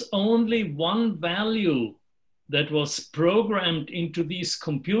there was only one value that was programmed into these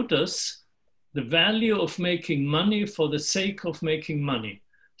computers, the value of making money for the sake of making money.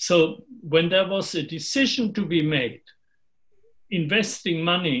 So when there was a decision to be made, investing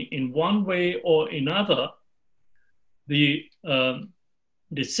money in one way or another, the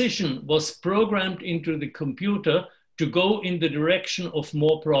decision was programmed into the computer to go in the direction of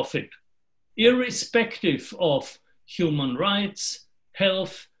more profit, irrespective of human rights,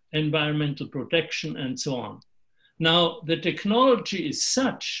 health, environmental protection, and so on. Now, the technology is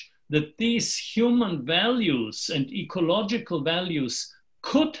such that these human values and ecological values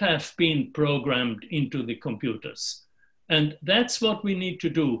could have been programmed into the computers. And that's what we need to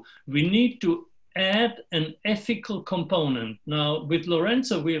do. We need to add an ethical component. Now, with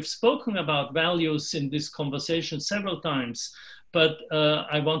Lourenço, we have spoken about values in this conversation several times, but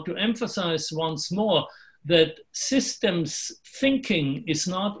I want to emphasize once more that systems thinking is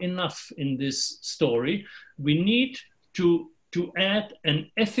not enough in this story. We need to add an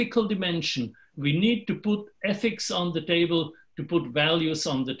ethical dimension. We need to put ethics on the table, to put values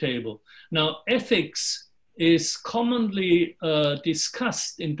on the table. Now, ethics is commonly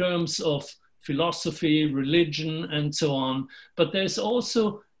discussed in terms of philosophy, religion, and so on, but there's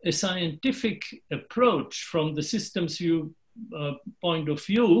also a scientific approach from the systems view point of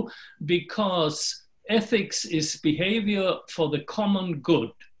view, because ethics is behavior for the common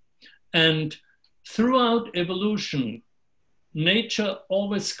good. And throughout evolution, nature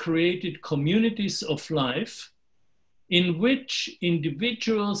always created communities of life in which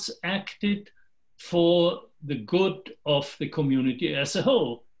individuals acted for the good of the community as a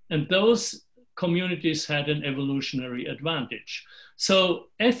whole. And those communities had an evolutionary advantage. So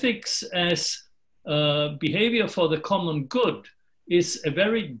ethics as behavior for the common good is a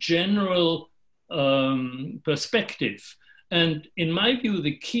very general perspective. And in my view,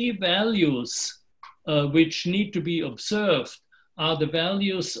 the key values which need to be observed are the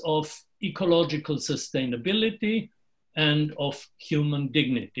values of ecological sustainability and of human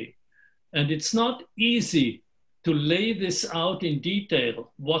dignity. And it's not easy to lay this out in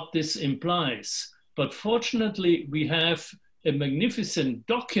detail, what this implies. But fortunately, we have a magnificent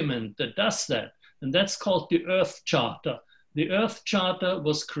document that does that, and that's called the Earth Charter. The Earth Charter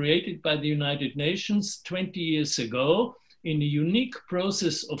was created by the United Nations 20 years ago in a unique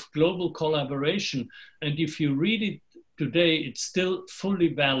process of global collaboration. And if you read it today, it's still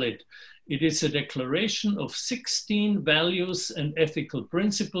fully valid. It is a declaration of 16 values and ethical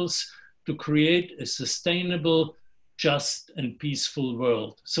principles to create a sustainable, just, and peaceful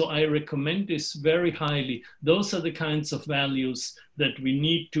world. So I recommend this very highly. Those are the kinds of values that we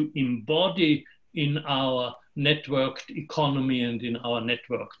need to embody in our networked economy and in our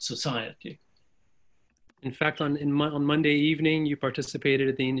networked society. In fact, on Monday evening, you participated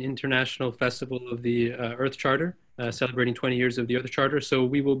at the International Festival of the Earth Charter, celebrating 20 years of the Earth Charter. So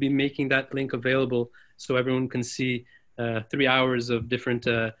we will be making that link available so everyone can see 3 hours of different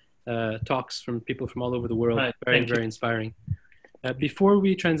talks from people from all over the world. Right. Very inspiring. Before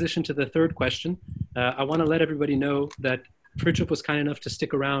we transition to the third question, I want to let everybody know that Fritjof was kind enough to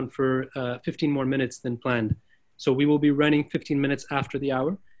stick around for 15 more minutes than planned. So we will be running 15 minutes after the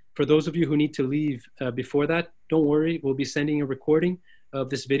hour. For those of you who need to leave before that, don't worry, we'll be sending a recording of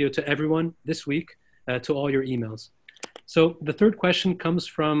this video to everyone this week to all your emails. So the third question comes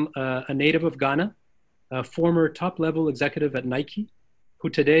from a native of Ghana, a former top-level executive at Nike, who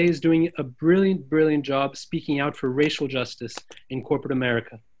today is doing a brilliant job speaking out for racial justice in corporate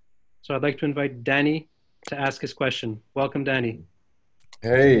America. So I'd like to invite Danny to ask his question. Welcome, Danny.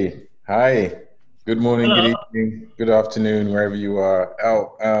 Hey, hi. Good morning, Good evening, good afternoon, wherever you are.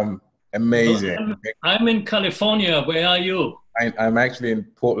 Oh, amazing. I'm in California. Where are you? I'm actually in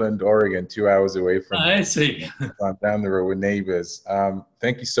Portland, Oregon, 2 hours away from I see. I'm down the road with neighbors.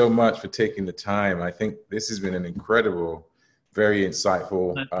 Thank you so much for taking the time. I think this has been an incredible, very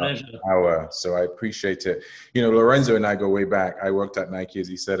insightful hour. So I appreciate it. You know, Lourenço and I go way back. I worked at Nike, as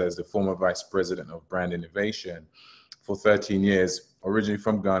he said, as the former vice president of brand innovation for 13 years. Originally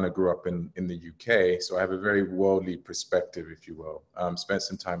from Ghana, grew up in the UK. So I have a very worldly perspective, if you will. Spent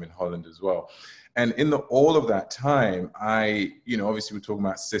some time in Holland as well. And in all of that time, obviously we're talking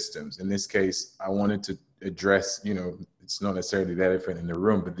about systems. In this case, I wanted to address, it's not necessarily the elephant in the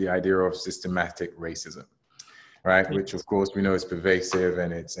room, but the idea of systematic racism, right? Which of course we know is pervasive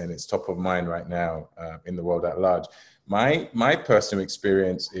and it's top of mind right now in the world at large. My personal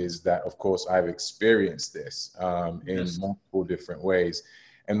experience is that, of course, I've experienced this in multiple different ways.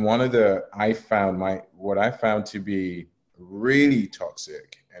 And what I found to be really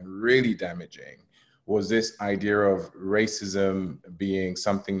toxic and really damaging was this idea of racism being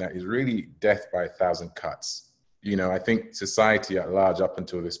something that is really death by 1,000 cuts. I think society at large up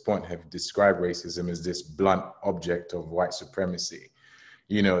until this point have described racism as this blunt object of white supremacy.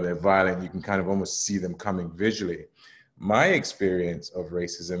 They're violent. You can kind of almost see them coming visually. My experience of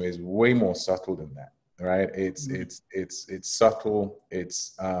racism is way more subtle than that, right? It's subtle.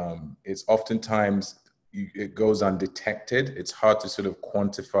 It's oftentimes it goes undetected. It's hard to sort of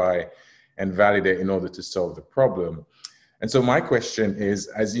quantify and validate in order to solve the problem. And so my question is,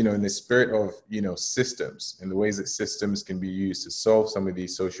 as you know, in the spirit of, you know, systems and the ways that systems can be used to solve some of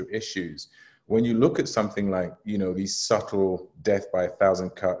these social issues, when you look at something like, you know, these subtle death by a thousand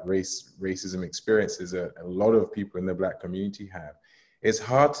cut racism experiences that a lot of people in the Black community have, it's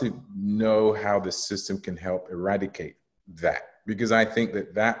hard to know how the system can help eradicate that, because I think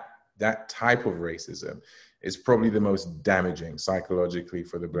that type of racism is probably the most damaging psychologically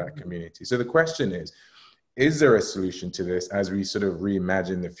for the Black community. So the question is there a solution to this as we sort of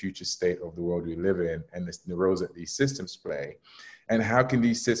reimagine the future state of the world we live in and the roles that these systems play? And how can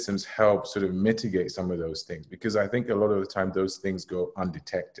these systems help sort of mitigate some of those things? Because I think a lot of the time those things go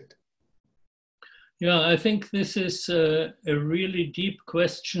undetected. Yeah, I think this is a really deep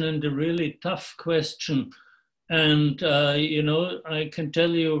question and a really tough question. And, you know, I can tell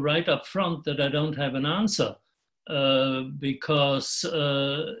you right up front that I don't have an answer because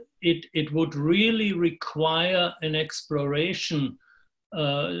it would really require an exploration,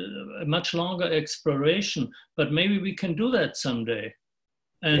 a much longer exploration, but maybe we can do that someday.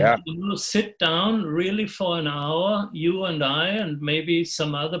 And you know, sit down really for an hour, you and I, and maybe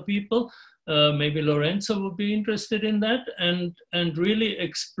some other people, maybe Lourenço would be interested in that, and really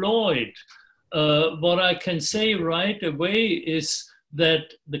exploit. What I can say right away is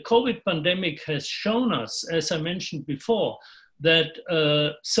that the COVID pandemic has shown us, as I mentioned before, that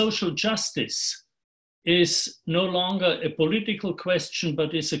social justice is no longer a political question,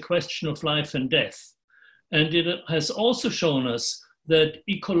 but is a question of life and death. And it has also shown us that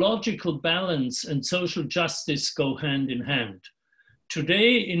ecological balance and social justice go hand in hand.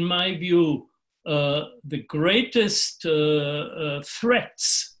 Today, in my view, the greatest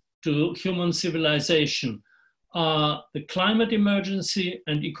threats to human civilization are the climate emergency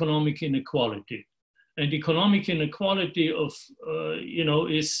and economic inequality. And economic inequality of, you know,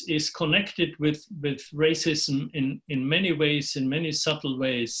 is connected with racism in many ways, in many subtle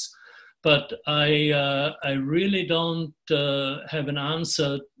ways. But I really don't have an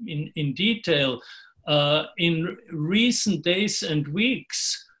answer in detail. In recent days and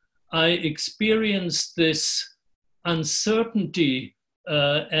weeks, I experienced this uncertainty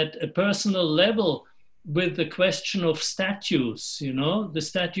at a personal level with the question of statues, you know, the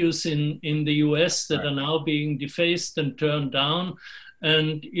statues in the US that are now being defaced and turned down.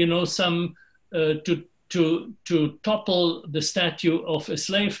 And, you know, some to topple the statue of a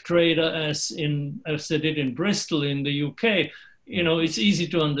slave trader as they did in Bristol in the UK, you know, it's easy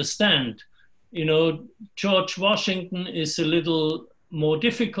to understand. You know, George Washington is a little more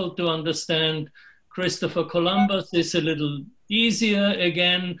difficult to understand. Christopher Columbus is a little easier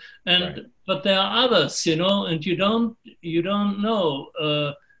again, but there are others, you know, and you don't know.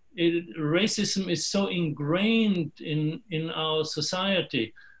 Racism is so ingrained in our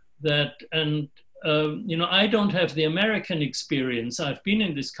society that, and you know, I don't have the American experience. I've been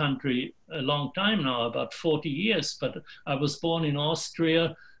in this country a long time now, about 40 years, but I was born in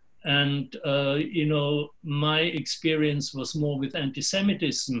Austria, and you know, my experience was more with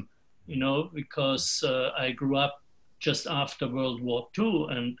anti-Semitism, you know, because I grew up just after World War II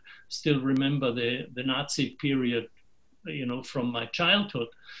and still remember the Nazi period, you know, from my childhood.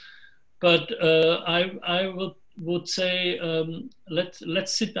 But I would say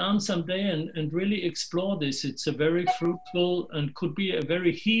let's sit down someday and really explore this. It's a very fruitful and could be a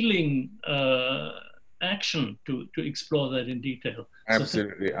very healing action to explore that in detail.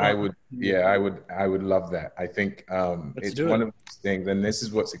 Absolutely. So, I would love that. I think it's one of these things, and this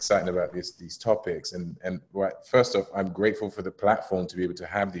is what's exciting about these topics. And first off, I'm grateful for the platform to be able to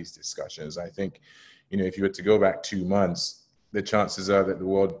have these discussions. I think, you know, if you were to go back 2 months, the chances are that the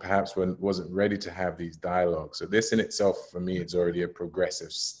world perhaps wasn't ready to have these dialogues. So this in itself, for me, is already a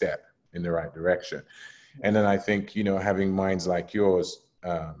progressive step in the right direction. And then I think, you know, having minds like yours,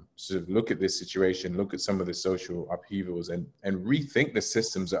 sort of look at this situation, look at some of the social upheavals and rethink the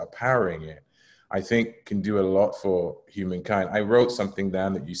systems that are powering it, I think can do a lot for humankind. I wrote something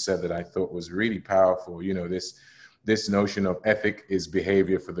down that you said that I thought was really powerful. You know, this notion of ethic is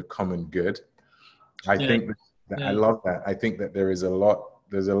behavior for the common good. I think that I love that. I think that there's a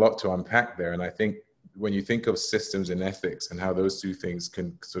lot to unpack there. And I think when you think of systems and ethics and how those two things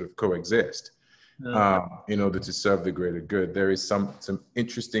can sort of coexist, in order to serve the greater good, there is some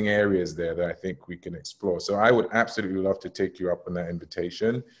interesting areas there that I think we can explore. So I would absolutely love to take you up on that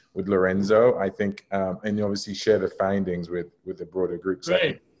invitation with Lourenço, I think, and obviously share the findings with the broader group.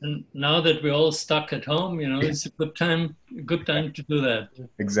 Great. And now that we're all stuck at home, you know, it's a good time to do that.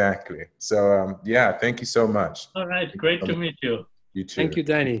 Exactly. So yeah, thank you so much. All right. Great to meet you. You too. Thank you,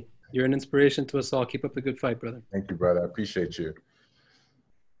 Danny. You're an inspiration to us all. Keep up the good fight, brother. Thank you, brother. I appreciate you.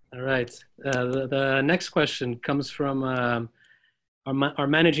 All right. The next question comes from our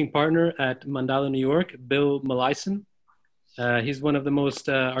managing partner at Mandalah, New York, Bill Mehleisen. He's one of the most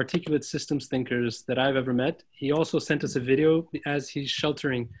articulate systems thinkers that I've ever met. He also sent us a video as he's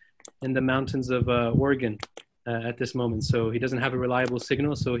sheltering in the mountains of Oregon at this moment. So he doesn't have a reliable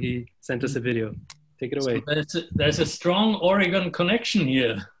signal, so he sent us a video. Take it away. So there's a strong Oregon connection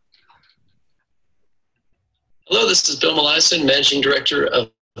here. Hello, this is Bill Mehleisen, Managing Director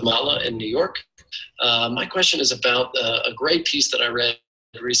of Mandalah in New York. My question is about a great piece that I read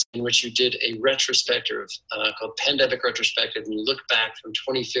recently in which you did a retrospective called Pandemic Retrospective, and you look back from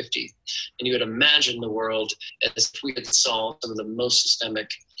 2050 and you had imagined the world as if we had solved some of the most systemic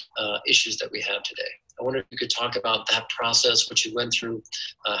issues that we have today. I wonder if you could talk about that process, what you went through,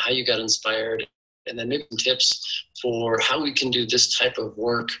 how you got inspired, and then maybe some tips for how we can do this type of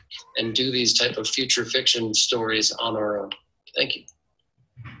work and do these type of future fiction stories on our own. Thank you.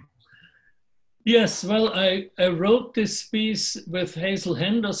 Yes, well, I wrote this piece with Hazel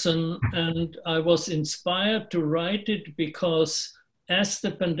Henderson, and I was inspired to write it because as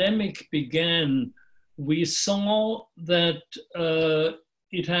the pandemic began, we saw that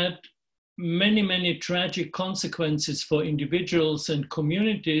it had many, many tragic consequences for individuals and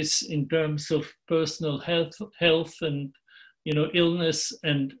communities in terms of personal health and, illness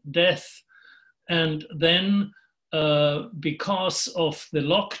and death. And then because of the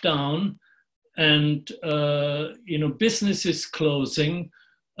lockdown and, businesses closing,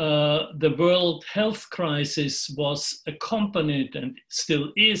 the world health crisis was accompanied and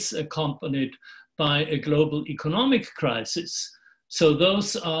still is accompanied by a global economic crisis. So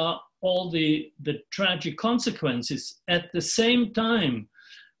those are all the tragic consequences. At the same time,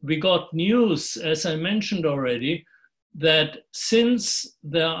 we got news, as I mentioned already, that since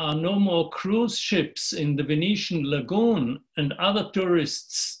there are no more cruise ships in the Venetian lagoon and other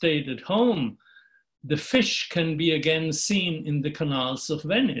tourists stayed at home, the fish can be again seen in the canals of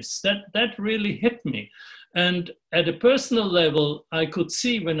Venice. That really hit me. And at a personal level, I could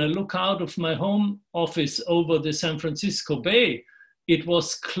see when I look out of my home office over the San Francisco Bay, it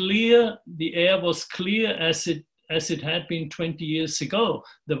was clear, the air was clear as it had been 20 years ago.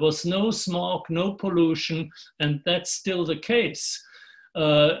 There was no smog, no pollution, and that's still the case.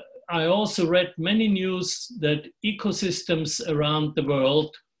 I also read many news that ecosystems around the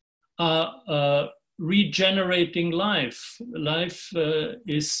world are regenerating life. Life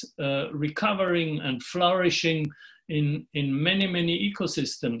is recovering and flourishing in many, many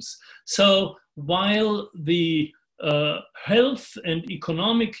ecosystems. So while the health and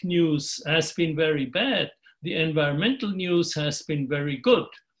economic news has been very bad, the environmental news has been very good.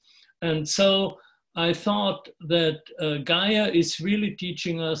 And so I thought that Gaia is really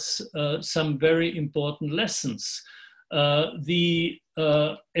teaching us some very important lessons. The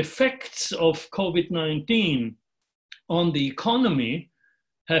effects of COVID-19 on the economy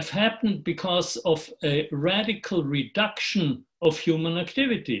have happened because of a radical reduction of human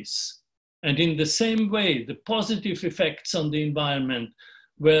activities. And in the same way, the positive effects on the environment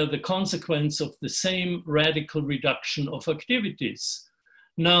were the consequence of the same radical reduction of activities.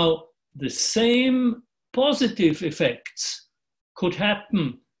 Now, the same positive effects could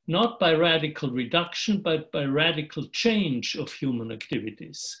happen not by radical reduction, but by radical change of human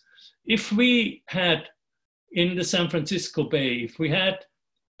activities. If we had, in the San Francisco Bay, if we had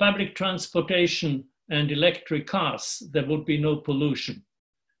public transportation and electric cars, there would be no pollution.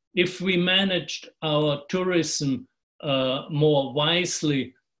 If we managed our tourism more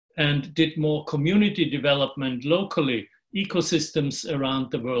wisely and did more community development locally, ecosystems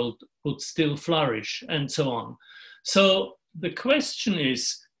around the world would still flourish, and so on. So the question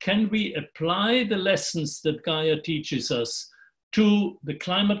is, can we apply the lessons that Gaia teaches us to the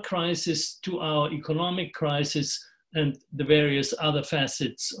climate crisis, to our economic crisis, and the various other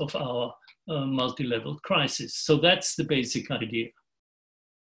facets of our multi-level crisis? So that's the basic idea.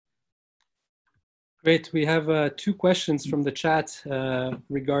 Great. We have 2 questions from the chat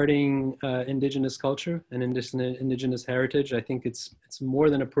regarding indigenous culture and indigenous heritage. I think it's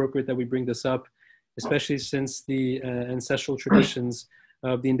more than appropriate that we bring this up, especially since the ancestral traditions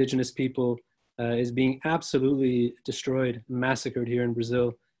of the indigenous people is being absolutely destroyed, massacred here in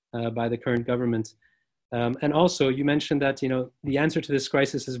Brazil by the current government. And also, you mentioned that the answer to this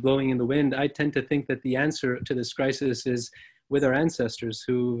crisis is blowing in the wind. I tend to think that the answer to this crisis is with our ancestors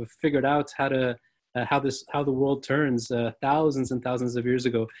who figured out how the world turns thousands and thousands of years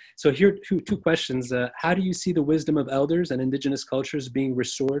ago. So here, two questions. How do you see the wisdom of elders and indigenous cultures being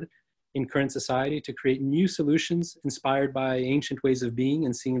restored in current society to create new solutions inspired by ancient ways of being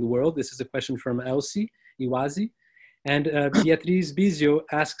and seeing the world? This is a question from Elsie Iwazi. And Beatriz Bizio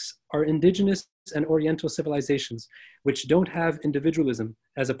asks, are indigenous and Oriental civilizations, which don't have individualism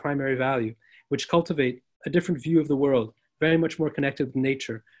as a primary value, which cultivate a different view of the world, very much more connected with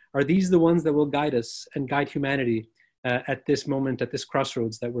nature, are these the ones that will guide us and guide humanity at this moment, at this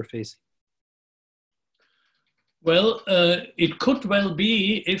crossroads that we're facing? Well, it could well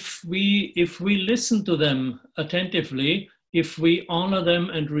be if we listen to them attentively, if we honor them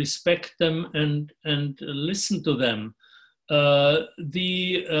and respect them and listen to them.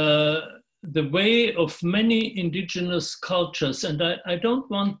 The way of many indigenous cultures, and I don't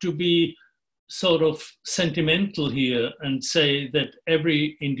want to be sort of sentimental here and say that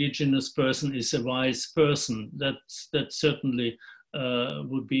every indigenous person is a wise person. That certainly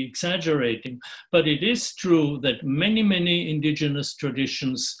would be exaggerating. But it is true that many indigenous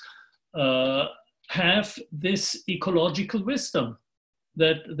traditions have this ecological wisdom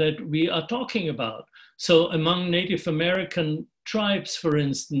that we are talking about. So among Native American tribes, for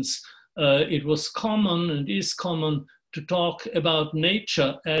instance, it was common and is common to talk about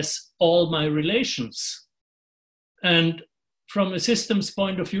nature as all my relations. And from a systems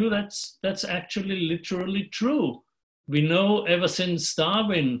point of view, that's actually literally true. We know ever since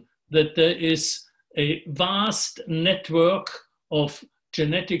Darwin that there is a vast network of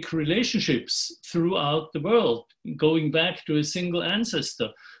genetic relationships throughout the world, going back to a single ancestor.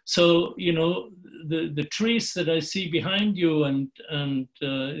 So, you know, the trees that I see behind you and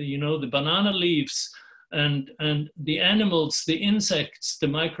you know, the banana leaves and the animals, the insects, the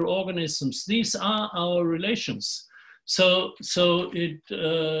microorganisms, these are our relations. So it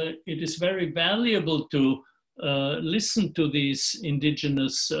is very valuable to listen to these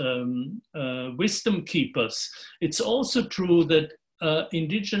indigenous wisdom keepers. It's also true that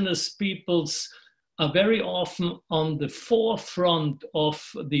indigenous peoples are very often on the forefront of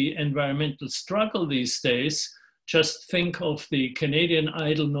the environmental struggle these days. Just think of the Canadian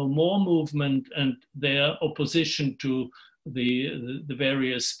Idle No More movement and their opposition to the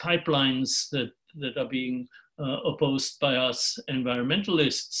various pipelines that are being opposed by us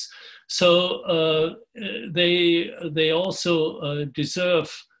environmentalists. So they also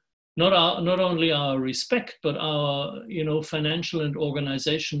deserve not only our respect, but our financial and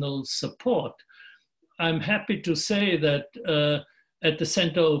organizational support. I'm happy to say that at the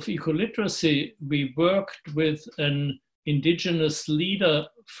Center of Ecoliteracy, we worked with an indigenous leader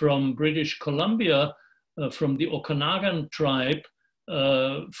from British Columbia, from the Okanagan tribe,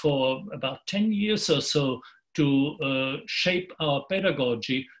 for about 10 years or so to shape our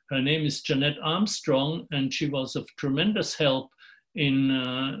pedagogy. Her name is Jeanette Armstrong, and she was of tremendous help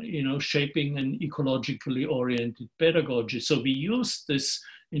in shaping an ecologically oriented pedagogy. So we used this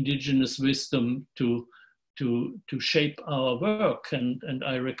indigenous wisdom to shape our work, and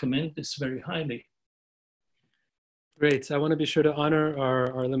I recommend this very highly. Great. I want to be sure to honor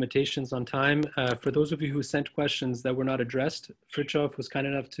our limitations on time. For those of you who sent questions that were not addressed, Fritjof was kind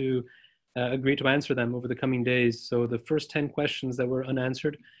enough to agree to answer them over the coming days. So the first 10 questions that were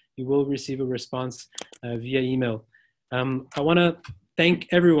unanswered, you will receive a response via email. I want to thank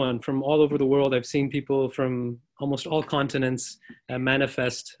everyone from all over the world. I've seen people from almost all continents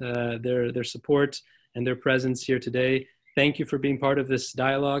manifest their support and their presence here today. Thank you for being part of this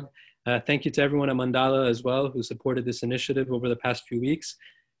dialogue. Thank you to everyone at Mandalah as well who supported this initiative over the past few weeks.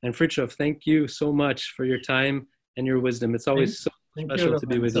 And Fritjof, thank you so much for your time and your wisdom. It's always so special to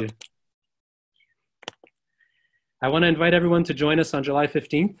be with you. I want to invite everyone to join us on July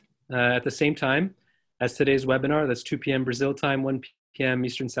 15th at the same time as today's webinar. That's 2 p.m. Brazil time, 1 p.m.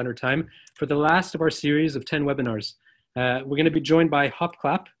 Eastern Standard Time, for the last of our series of 10 webinars. We're going to be joined by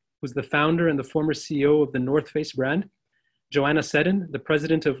Hopclap, who's the founder and the former CEO of the North Face brand, Joanna Seddon, the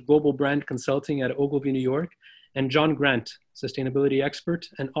president of Global Brand Consulting at Ogilvy, New York, and John Grant, sustainability expert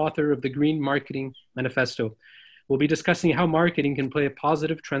and author of the Green Marketing Manifesto. We'll be discussing how marketing can play a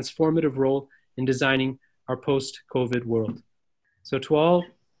positive, transformative role in designing our post-COVID world. So to all,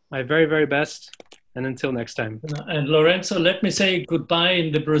 my very, very best, and until next time. And Lourenço, let me say goodbye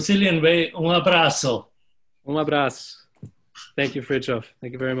in the Brazilian way. Un abraço. Un abraço. Thank you, Fritjof.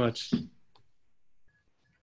 Thank you very much.